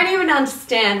 You don't even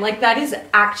understand. Like, that is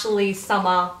actually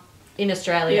summer in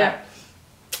Australia. Yeah.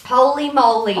 Holy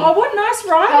moly. Oh, what nice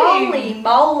writing. Holy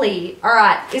moly.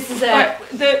 Alright, this is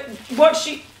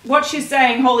what she's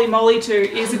saying holy moly to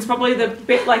is, it's probably the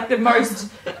bit, like, the most,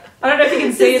 I don't know if you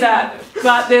can see that,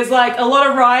 but there's like a lot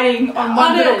of writing on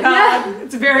one little card. Yeah.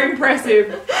 It's very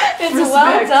impressive. It's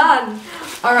well done.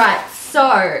 Alright,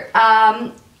 so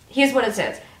here's what it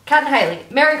says. Kat and Hailey,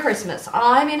 Merry Christmas.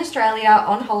 I'm in Australia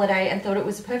on holiday and thought it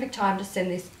was the perfect time to send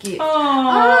this gift.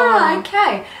 Oh.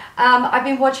 Okay. I've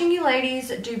been watching you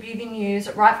ladies do beauty news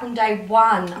right from day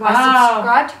one. Wow. I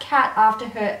subscribed to Kat after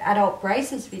her adult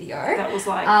braces video. That was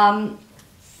like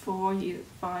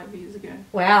 5 years ago.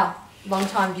 Wow. Long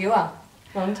time viewer.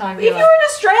 If you're in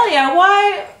Australia,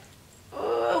 why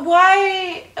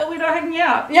are we not hanging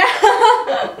out? Yeah.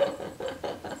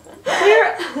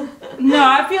 No,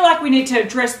 I feel like we need to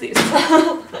address this.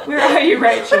 Where are you,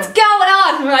 Rachel? What's going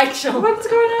on, Rachel? What's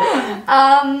going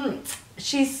on?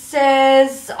 She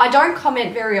says, I don't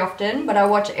comment very often, but I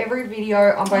watch every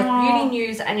video on both Beauty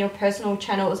News and your personal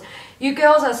channels. You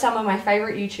girls are some of my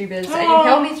favourite YouTubers, and you've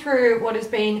helped me through what has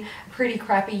been a pretty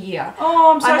crappy year.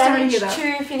 Oh, I'm so sorry to hear that. I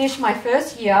managed to finish my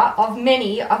first year of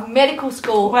many of medical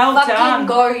school. Well Fucking done.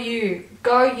 Go you.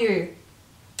 Go you.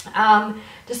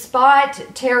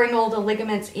 Despite tearing all the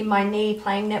ligaments in my knee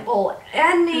playing netball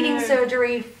and needing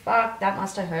surgery, fuck, that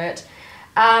must have hurt.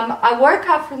 I woke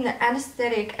up from the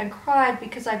anaesthetic and cried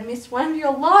because I'd missed one of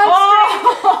your live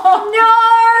streams. No,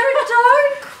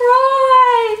 don't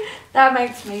cry. That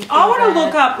makes me feel I want to bad.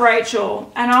 look up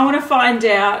Rachel and I want to find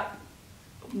out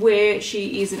where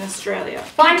she is in Australia.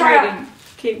 Find Keep her reading. out.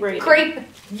 Keep reading. Creep.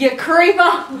 You creeper.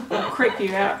 I'll creep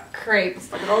you out. Creeps.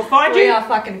 Fucking I'll find We you. are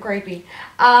fucking creepy.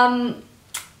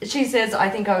 She says, I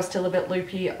think I was still a bit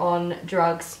loopy on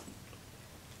drugs.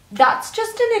 That's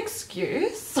just an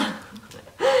excuse.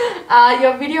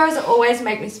 Your videos always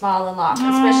make me smile and laugh,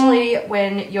 especially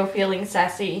when you're feeling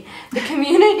sassy. The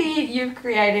community you've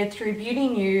created through Beauty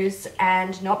News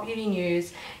and Not Beauty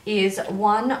News is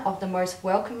one of the most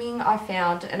welcoming I've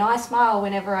found, and I smile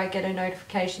whenever I get a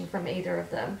notification from either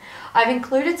of them. I've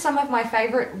included some of my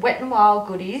favourite Wet n Wild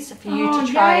goodies for you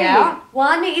to try out.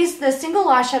 One is the single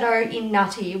eyeshadow in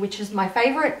Nutty, which is my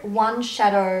favourite one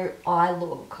shadow eye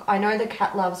look. I know the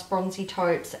cat loves bronzy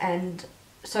taupes, and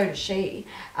so does she.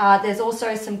 There's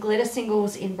also some glitter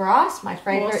singles in Brass, my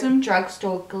favourite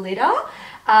drugstore glitter.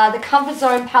 The Comfort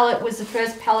Zone palette was the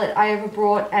first palette I ever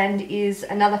brought and is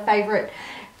another favourite.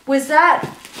 Was that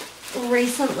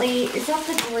recently, is that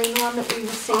the green one that we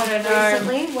received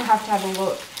recently? We'll have to have a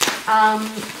look.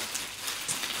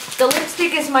 The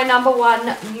lipstick is my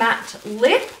 #1 matte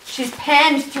lip. She's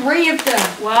panned 3 of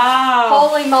them. Wow.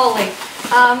 Holy moly.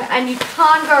 And you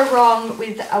can't go wrong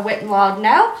with a Wet n Wild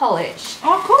nail polish.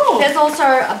 Oh, cool. There's also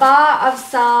a bar of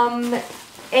some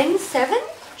N7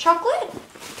 chocolate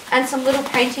and some little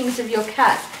paintings of your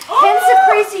cat. Hence a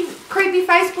creepy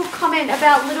Facebook comment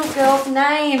about little girl's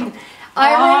name.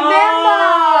 I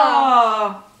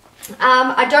remember.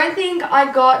 I don't think I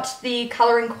got the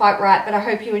colouring quite right, but I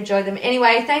hope you enjoy them.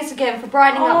 Anyway, thanks again for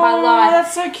brightening up my life.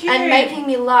 That's so cute. And making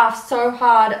me laugh so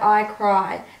hard I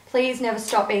cried. Please never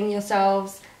stop being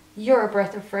yourselves. You're a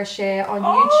breath of fresh air on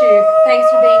YouTube. Thanks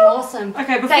for being awesome.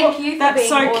 Okay, thank you for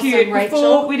being awesome, cute.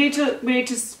 Rachel. We need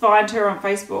to find her on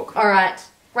Facebook. All right,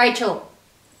 Rachel.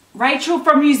 Rachel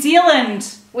from New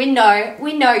Zealand. We know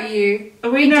you.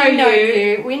 We know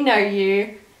you. We know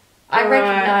you. I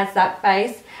recognise that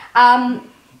face.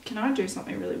 Can I do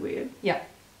something really weird? Yeah.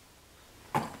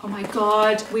 Oh my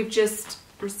god, we've just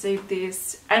received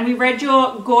this. And we read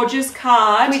your gorgeous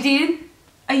card. We did.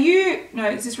 Are you... No,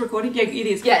 is this recording? Yeah, it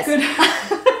is. Yes. Good.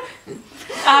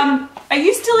 Are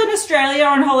you still in Australia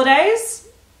on holidays?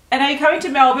 And are you coming to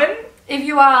Melbourne? If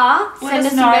you are, send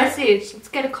us a know. message. Let's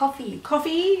get a coffee.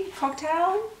 Coffee?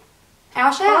 Cocktail?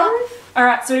 Our shower?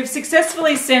 Alright, so we've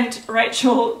successfully sent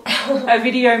Rachel a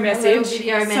video message.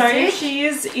 So she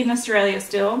is in Australia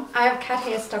still. I have cat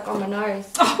hair stuck on my nose.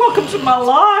 Oh, welcome to my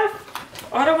life.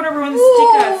 I don't want to ruin the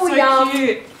sticker. It's so yum.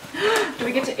 cute. Do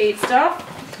we get to eat stuff?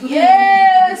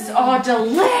 Yes! Oh,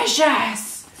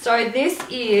 delicious! So this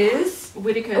is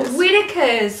Whittaker's.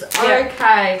 Whittaker's. Yeah.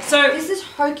 Okay. So this is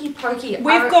hokey pokey.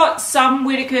 We've got some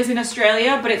Whittaker's in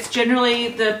Australia, but it's generally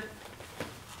the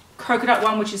coconut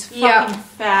one, which is fucking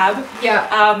fab.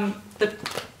 Yeah. The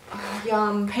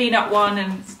yum. peanut one,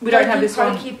 and we don't have this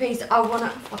one. Hokey piece. I want to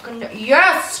fucking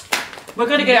yes. We're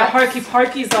going to get our hokey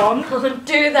pokies on.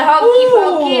 Do the hokey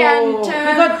pokey and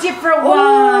we've got different ones.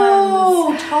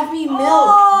 Oh, toffee milk.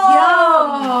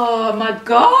 Oh my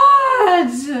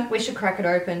god. We should crack it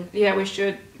open. Yeah, we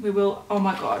should. We will. Oh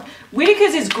my god.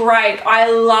 Whittaker's is great. I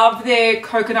love their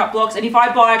coconut blocks. And if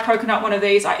I buy a coconut one of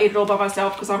these, I eat it all by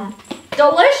myself because I'm...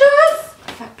 Delicious.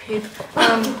 Fat pig.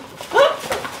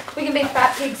 We can be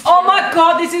fat pigs too. Oh my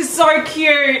god, this is so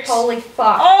cute. Holy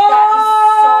fuck. Oh.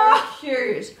 That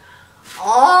is so cute.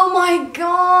 Oh my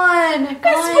god. It's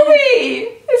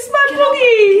Boogie. It's my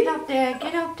Boogie. Get up there.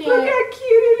 Get up there. Look how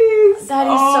cute it is. That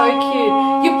is so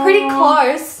cute. You're pretty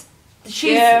close.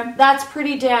 That's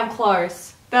pretty damn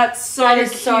close. That's so that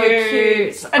is cute. So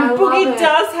cute. And Boogie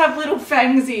does have little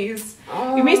fangsies.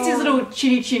 Oh. You missed his little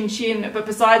chinny chin chin, but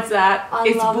besides that,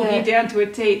 it's Boogie down to a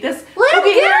T. That's Let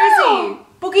Boogie, where is he?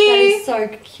 Boogie! That is so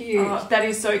cute. Oh, that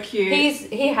is so cute.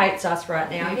 He hates us right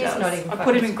now. He's not even. I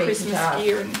put him in Christmas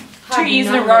gear and 2 2 years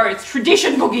in a row. It's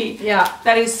tradition, Boogie. Yeah.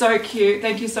 That is so cute.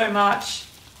 Thank you so much.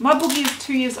 My Boogie is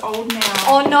 2 years old now.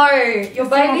 Oh no, your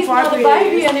baby's not a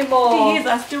baby anymore. He is.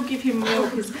 I still give him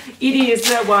milk. It is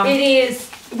the one. It is.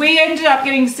 We ended up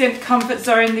getting sent Comfort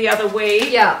Zone the other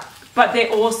week. Yeah. But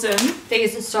they're awesome.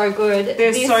 These are so good.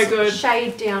 They're so good. This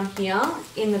shade down here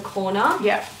in the corner.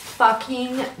 Yeah.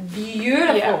 Fucking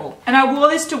beautiful. Yeah. And I wore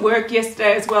this to work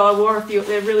yesterday as well. I wore a few.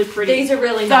 They're really pretty. These are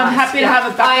really so nice. I'm happy to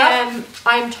have a backup.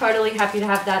 I'm totally happy to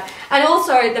have that. And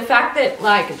also the fact that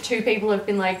like 2 people have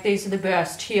been like, these are the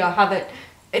best. Here, have it.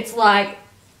 It's like,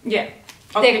 yeah,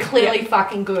 they're clearly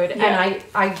fucking good. Yeah. And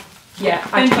I Yeah,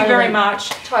 thank you very much.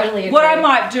 Totally agree. What I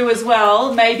might do as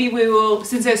well, maybe we will,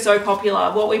 since they're so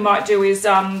popular, what we might do is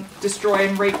destroy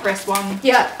and repress one.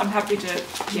 Yeah. I'm happy to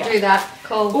do that.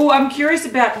 Cool. Oh, I'm curious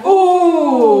about...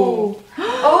 Oh!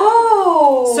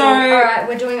 Oh! So... Alright,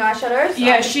 we're doing eyeshadows.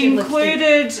 Yeah, she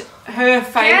included her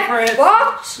favourite...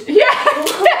 What? Yeah!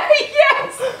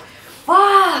 Yes!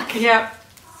 Fuck! Yep.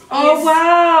 Oh,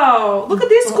 wow. Look at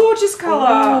this gorgeous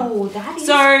colour. Oh, that is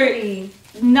pretty.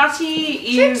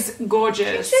 Nutty is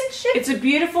gorgeous. Shit. It's a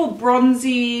beautiful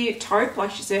bronzy taupe,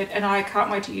 like she said, and I can't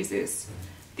wait to use this.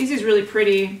 This is really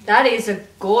pretty. That is a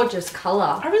gorgeous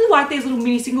colour. I really like these little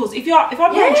mini singles. If I'm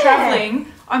going travelling,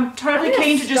 I'm totally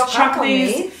keen to just chuck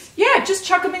these. Yeah, just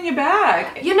chuck them in your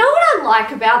bag. You know what I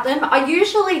like about them? I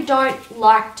usually don't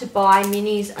like to buy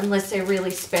minis unless they're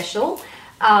really special.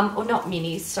 Or not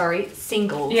minis, sorry,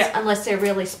 singles, unless they're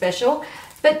really special.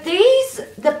 But these,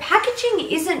 the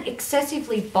packaging isn't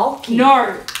excessively bulky.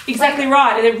 No, exactly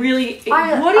right. They're really,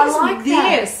 what is like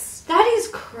this? That is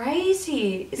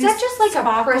crazy. Is that just like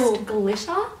a pressed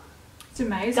glitter? It's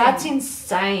amazing. That's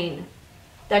insane.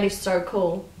 That is so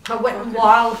cool. My Wet n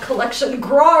Wild collection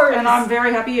grows. And I'm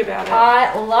very happy about it.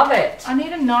 I love it. I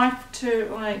need a knife to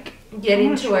like get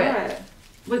into it.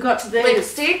 We got these.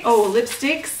 Lipsticks. Oh,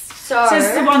 lipsticks. So this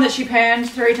is the one that she panned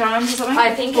 3 times or something?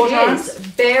 I think 4 it times? is.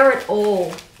 Bare It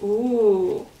All.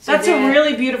 Ooh. So that's a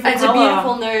really beautiful colour. colour. It's a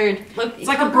beautiful nude. Look, it's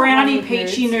like a brownie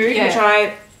peachy nude, which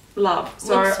I love.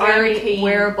 So looks very I'm keen.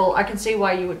 wearable. I can see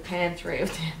why you would pan 3 of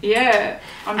them. Yeah,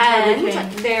 I'm totally keen.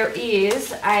 And there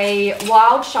is a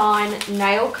Wild Shine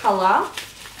nail colour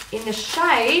in the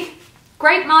shade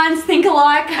Great Minds Think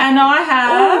Alike. And I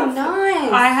have... Oh,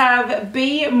 nice. I have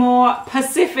Be More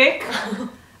Pacific.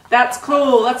 That's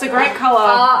cool. That's a great colour.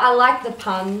 I like the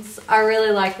puns. I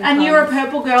really like the puns. And you're a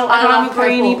purple girl and I'm a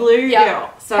greeny blue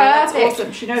girl. So that's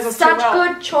awesome. She knows us too well.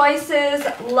 Such good choices.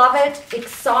 Love it.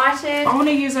 Excited. I want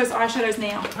to use those eyeshadows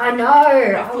now. I know.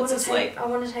 I want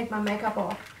to take my makeup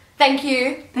off. Thank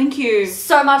you. Thank you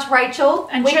so much, Rachel.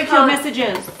 And check your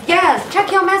messages. Yes,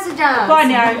 check your messages. By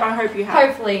now, I hope you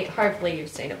have. Hopefully you've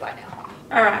seen it by now.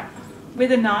 All right.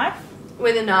 With a knife?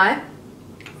 With a knife.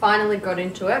 Finally got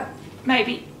into it.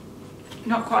 Maybe.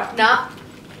 Not quite. Nah.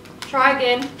 Try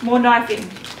again. More knifing.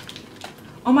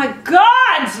 Oh my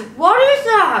god! What is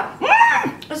that?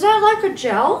 Is that like a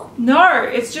gel? No,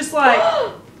 it's just like...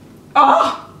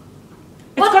 oh!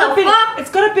 It's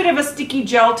got a bit of a sticky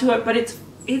gel to it, but it's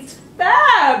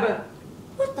fab!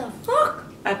 What the fuck?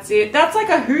 That's it. That's like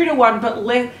a Huda one,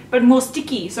 but more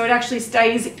sticky, so it actually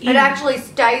stays in. It actually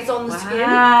stays on the skin?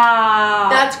 Wow.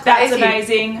 That's crazy. That's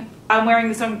amazing. I'm wearing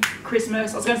this on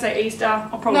Christmas. I was going to say Easter.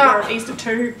 I'll probably wear it Easter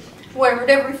too. Wear it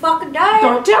every fucking day.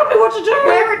 Don't tell me what to do.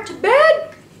 Wear it to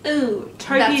bed. Ooh,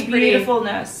 taupey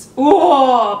beautifulness.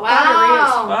 Oh, buttery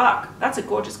as fuck. That's a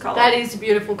gorgeous colour. That is a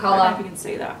beautiful colour. I don't know if you can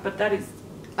see that, but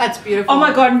that's beautiful. Oh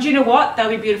my god, and do you know what? They'll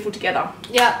be beautiful together.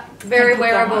 Yeah, very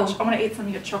wearable. I'm going to eat some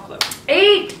of your chocolate.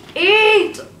 Eat!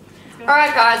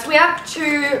 Alright guys, we have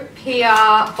 2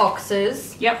 PR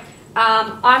boxes. Yep.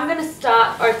 I'm going to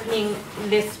start opening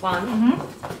this one.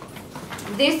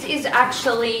 Mm-hmm. This is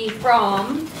actually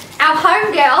from our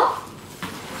homegirl,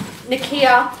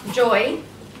 Nakia Joy.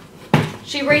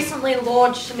 She recently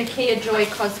launched Nakia Joy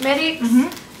Cosmetics.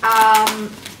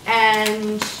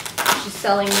 And she's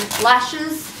selling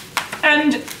lashes.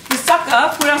 And the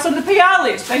sucker put us on the PR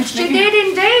list. Thanks, She did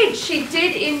indeed. She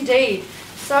did indeed.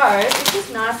 So, this is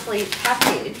nicely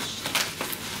packaged.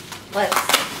 Let's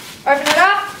open it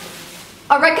up.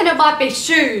 I reckon it might be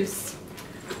shoes.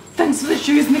 Thanks for the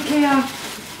shoes, Nakia.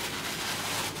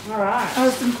 Alright. Oh,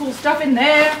 some cool stuff in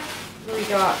there. What do we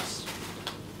got?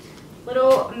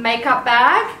 Little makeup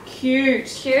bag.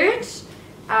 Cute.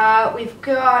 We've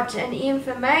got an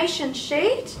information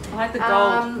sheet. I like the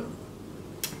gold.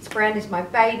 This brand is my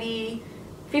baby.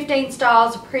 15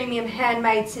 styles of premium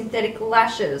handmade synthetic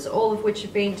lashes, all of which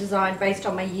have been designed based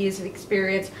on my years of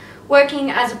experience working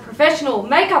as a professional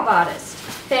makeup artist.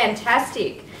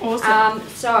 Fantastic. Awesome.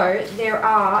 So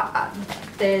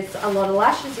there's a lot of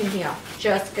lashes in here.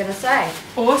 Just gonna say.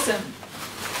 Awesome.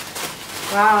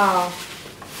 Wow.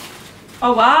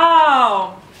 Oh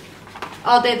wow.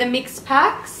 Oh, they're the mixed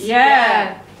packs?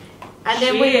 Yeah. And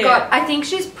then we've got, I think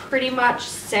she's pretty much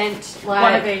sent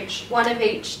like one of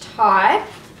each type.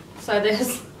 So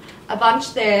there's a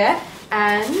bunch there,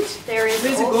 and there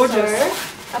is also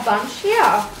a bunch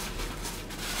here.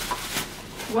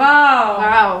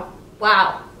 Wow.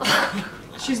 Wow.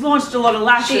 She's launched a lot of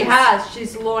lashes. She has.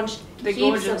 She's launched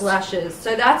heaps of lashes.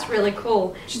 So that's really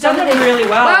cool. She's done them really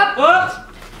well.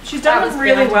 She's done them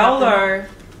really well though.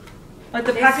 Like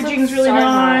the packaging's really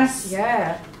nice.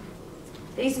 Yeah.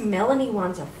 These Melanie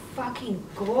ones are fucking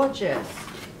gorgeous.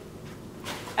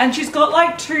 And she's got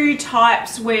like 2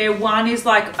 types where one is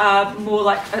like more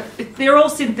like, they're all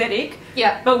synthetic.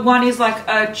 Yeah. But one is like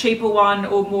a cheaper one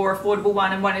or more affordable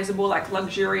one, and one is a more like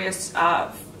luxurious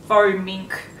faux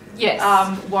mink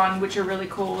one, which are really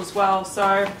cool as well.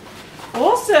 So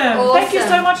awesome. Thank you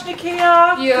so much,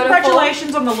 Nakia. Beautiful.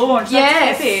 Congratulations on the launch.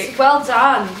 That's epic. Well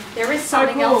done. There is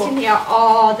something else in here.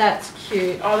 Oh, that's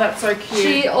cute. Oh, that's so cute.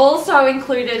 She also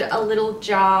included a little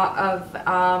jar of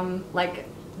like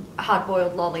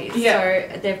hard-boiled lollies.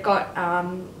 So they've got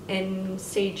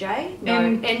NCJ? No,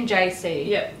 NJC.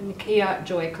 Yeah. Nakia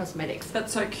Joy Cosmetics.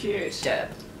 That's so cute. Yeah.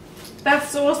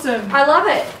 That's awesome. I love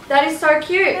it. That is so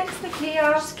cute. Thanks,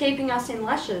 Nakia. Just keeping us in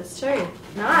lashes too.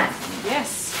 Nice.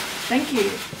 Yes. Thank you.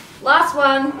 Last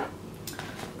one.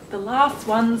 The last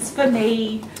one's for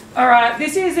me. All right.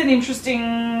 This is an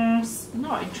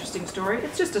not interesting story.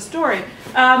 It's just a story.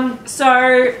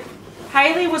 So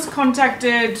Hailey was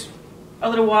contacted a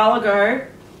little while ago.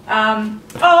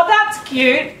 Oh, that's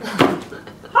cute.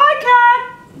 Hi, Kat.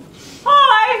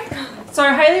 Hi.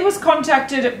 So Hailey was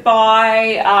contacted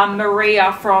by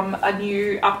Maria from a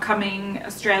new upcoming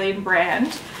Australian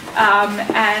brand,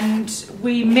 and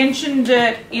we mentioned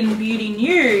it in Beauty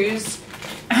News,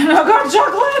 and I got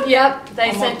chocolate. Yep,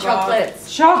 they sent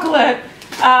chocolates. Chocolate.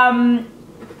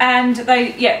 And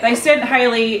they sent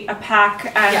Hailey a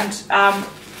pack, and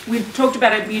we talked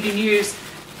about it in Beauty News.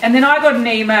 And then I got an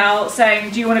email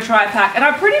saying, do you want to try a pack? And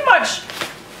I was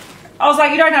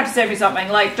like, you don't have to send me something.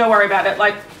 Like, don't worry about it.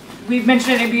 Like, we've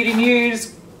mentioned it in Beauty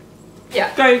News.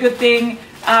 Yeah. Go, good thing.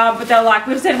 But they're like,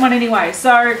 we've sent one anyway.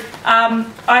 So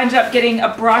I ended up getting a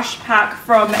brush pack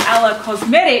from Ella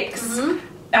Cosmetics.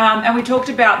 And we talked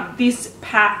about this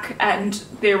pack and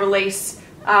their release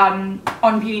on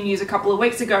Beauty News a couple of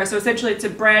weeks ago. So essentially it's a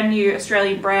brand new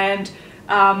Australian brand.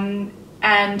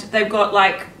 And they've got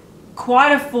like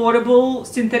quite affordable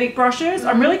synthetic brushes.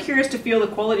 I'm really curious to feel the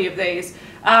quality of these.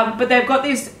 But they've got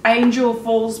this Angel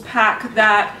Falls pack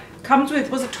that comes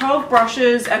with, was it 12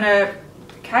 brushes and a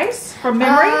case from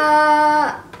memory?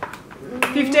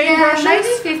 15 brushes? Maybe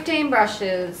 15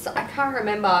 brushes. I can't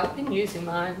remember. I've been using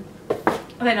mine.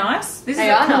 Are they nice? This is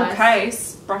a cool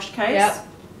case, brush case. Yep.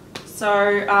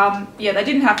 So, yeah, they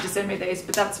didn't have to send me these,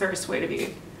 but that's very sweet of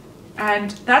you.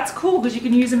 And that's cool because you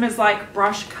can use them as like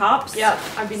brush cups. Yep,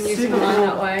 I've been using mine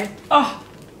that way. Oh,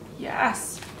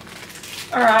 yes.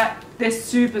 All right, they're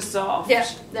super soft. Yep,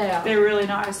 they are. They're really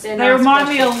nice. They're they nice remind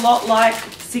brushes. me a lot like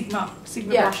Sigma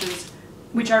brushes,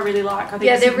 which I really like. I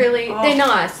think they're really, they're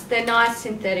nice. They're nice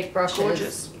synthetic brushes.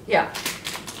 Gorgeous. Yeah.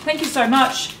 Thank you so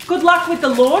much. Good luck with the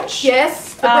launch.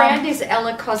 Yes, the brand is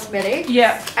Ella Cosmetics.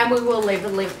 Yeah. And we will leave a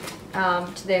link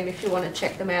to them if you want to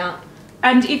check them out.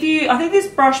 And I think this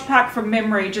brush pack from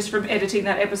memory, just from editing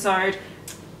that episode,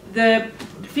 the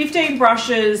 15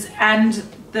 brushes and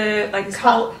the this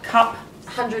whole cup,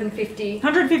 150.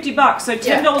 $150, so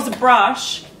 $10 a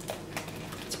brush.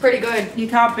 It's pretty good. You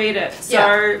can't beat it.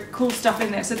 So cool stuff in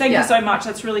there. So thank you so much.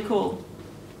 That's really cool.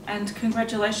 And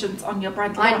congratulations on your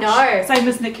brand launch. I know. Same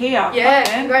as Nakia.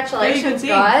 Yeah, congratulations,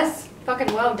 guys.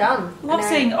 Fucking well done. Love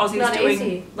seeing Aussies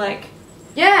doing like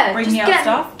bringing out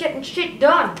stuff, getting shit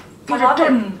done.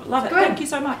 Love it. Thank you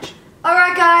so much. All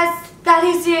right, guys, that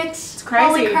is it. It's crazy.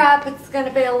 Holy crap, it's going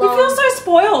to be a long... We feel so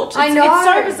spoiled. I know. It's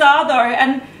so bizarre, though,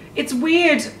 and it's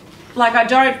weird. Like,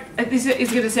 this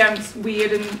is going to sound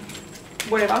weird and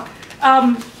whatever.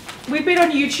 We've been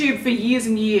on YouTube for years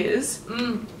and years,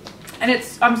 and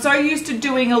I'm so used to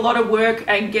doing a lot of work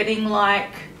and getting,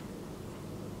 like...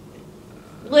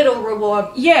 little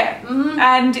reward. Yeah,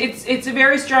 and it's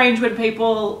very strange when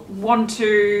people want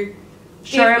to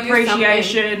show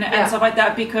appreciation and stuff like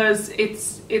that, because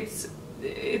it's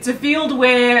a field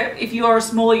where if you're a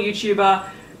smaller YouTuber,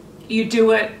 you do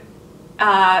it.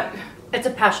 It's a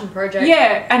passion project.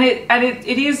 Yeah, and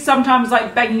it is sometimes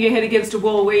like banging your head against a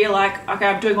wall where you're like, okay,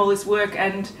 I'm doing all this work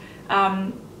and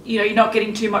you're not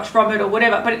getting too much from it or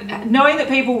whatever. But knowing that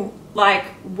people like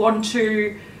want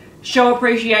to show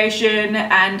appreciation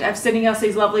and have sending us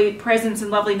these lovely presents and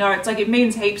lovely notes, like it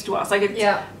means heaps to us. Like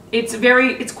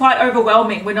it's quite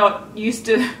overwhelming. We're not used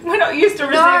to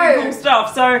receiving cool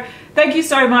stuff. So thank you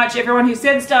so much, everyone who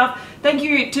sent stuff. Thank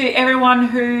you to everyone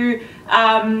who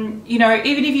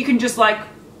even if you can just like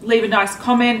leave a nice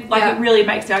comment, like it really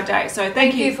makes our day. So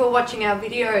thank you for watching our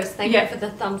videos. Thank you for the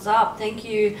thumbs up. Thank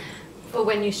you for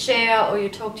when you share or you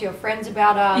talk to your friends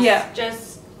about us.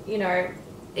 Just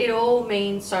it all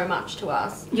means so much to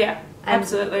us. Yeah, and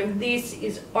absolutely. This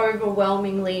is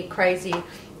overwhelmingly crazy.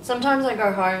 Sometimes I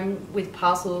go home with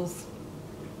parcels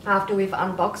after we've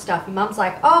unboxed stuff and Mum's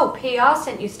like, oh, PR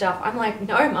sent you stuff. I'm like,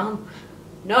 no, Mum,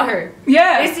 No.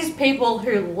 Yeah. This is people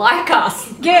who like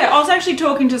us. Yeah, I was actually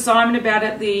talking to Simon about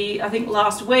it I think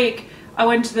last week. I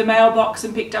went to the mailbox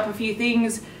and picked up a few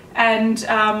things, and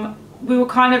we were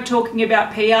kind of talking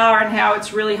about PR and how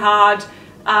it's really hard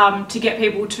to get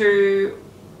people to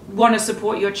want to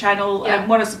support your channel and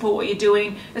want to support what you're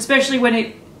doing, especially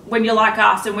when you're like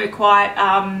us and we're quite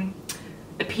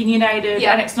opinionated,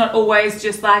 and it's not always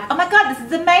just like, oh my god, this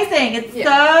is amazing, it's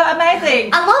so amazing,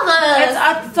 I love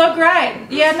it, it's so great.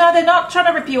 Yeah, no, they're not trying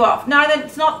to rip you off. No,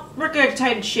 it's not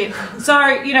regurgitated shit. So,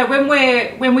 you know,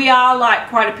 when we are like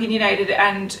quite opinionated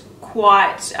and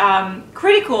quite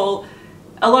critical,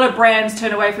 a lot of brands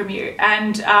turn away from you,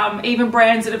 and even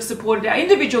brands that have supported our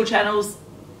individual channels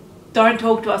don't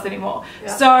talk to us anymore.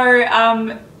 So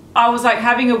I was like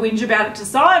having a whinge about it to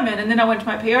Simon, and then I went to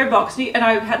my PO box and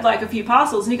I had like a few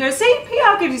parcels, and he goes, see,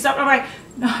 PR gives you something. I'm like,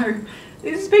 no,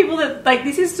 this is people that, like,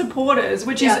 this is supporters,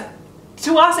 which is,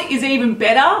 to us, is even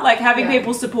better. Like, having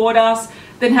people support us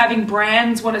than having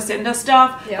brands want to send us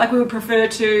stuff. Like, we would prefer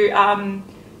to,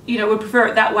 you know, we prefer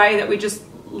it that way, that we just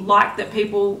like that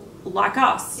people like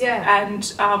us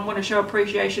and want to show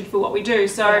appreciation for what we do.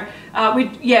 So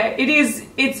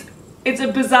it's a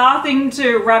bizarre thing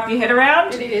to wrap your head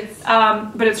around. It is.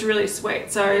 But it's really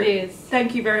sweet. So it is.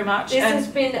 Thank you very much. This has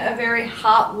been a very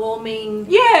heartwarming,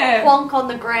 plonk on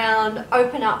the ground,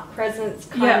 open up presents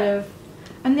kind of.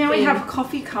 And now we have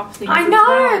coffee cup things. I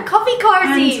know, coffee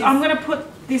cozies. And I'm going to put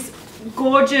this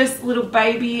gorgeous little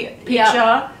baby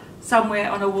picture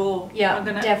somewhere on a wall. Yeah,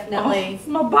 definitely. Oh, it's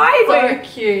my baby.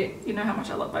 So cute. You know how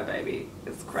much I love my baby.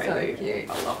 It's crazy. So cute.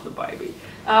 I love the baby.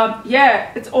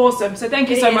 Yeah, it's awesome. So thank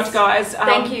you so much, guys.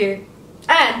 Thank you.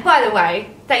 And by the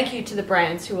way, thank you to the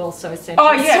brands who also sent us.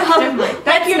 Oh yeah, definitely.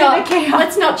 Thank you to Nikki.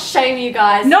 Let's not shame you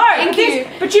guys. No, thank you.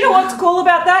 But you know what's cool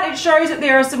about that? It shows that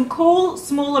there are some cool,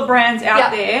 smaller brands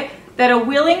out there that are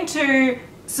willing to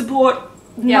support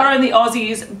not only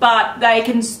Aussies, but they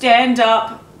can stand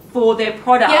up for their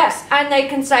products. Yes, and they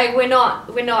can say we're not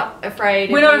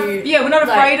afraid. We're not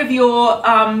afraid of your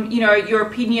you know, your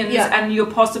opinions and your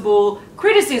possible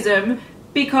criticism,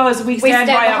 because we stand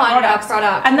by our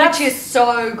product, and which is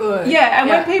so good. Yeah, and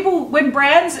when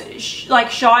brands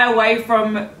shy away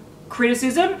from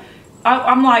criticism,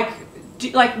 I'm like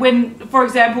when, for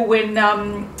example, when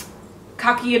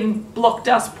Kakian blocked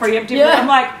us preemptively, I'm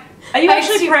like, are you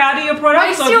actually proud of your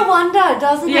products? Makes you wonder,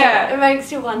 doesn't it? It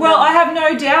makes you wonder. Well, I have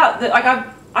no doubt that, like,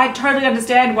 I totally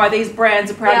understand why these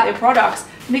brands are proud of their products.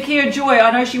 Nikia Joy,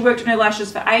 I know she worked on her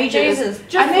lashes for ages. Jesus,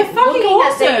 just and they're fucking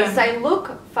awesome. At these, they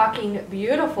look fucking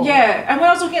beautiful. Yeah, and when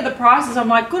I was looking at the prices, I'm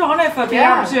like, good on her for being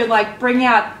able to, like, bring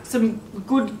out some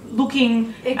good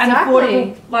looking and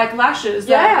affordable, like, lashes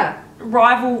that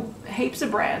rival heaps of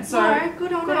brands. So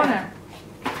good on her.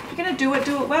 If you're going to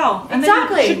do it well. And then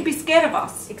you shouldn't be scared of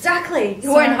us. Exactly.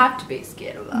 You won't have to be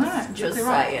scared of us. No, just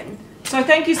saying. So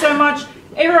thank you so much,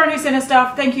 everyone who sent us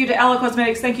stuff. Thank you to Ella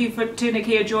Cosmetics. Thank you to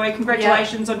Nikia Joy.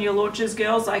 Congratulations on your launches,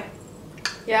 girls. Like,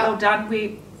 well done.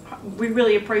 We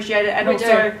really appreciate it. And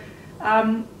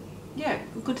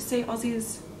good to see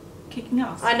Aussies kicking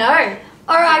us. I know.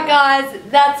 All right, guys.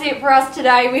 That's it for us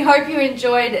today. We hope you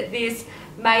enjoyed this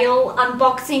mail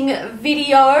unboxing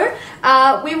video.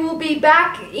 We will be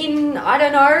back in, I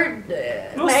don't know,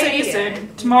 we'll see you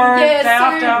soon. Tomorrow, day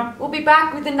after. We'll be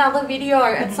back with another video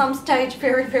at some stage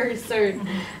very, very soon.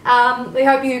 We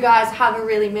hope you guys have a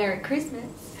really Merry Christmas.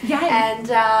 Yay. And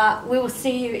we will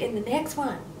see you in the next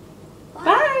one.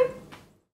 Bye.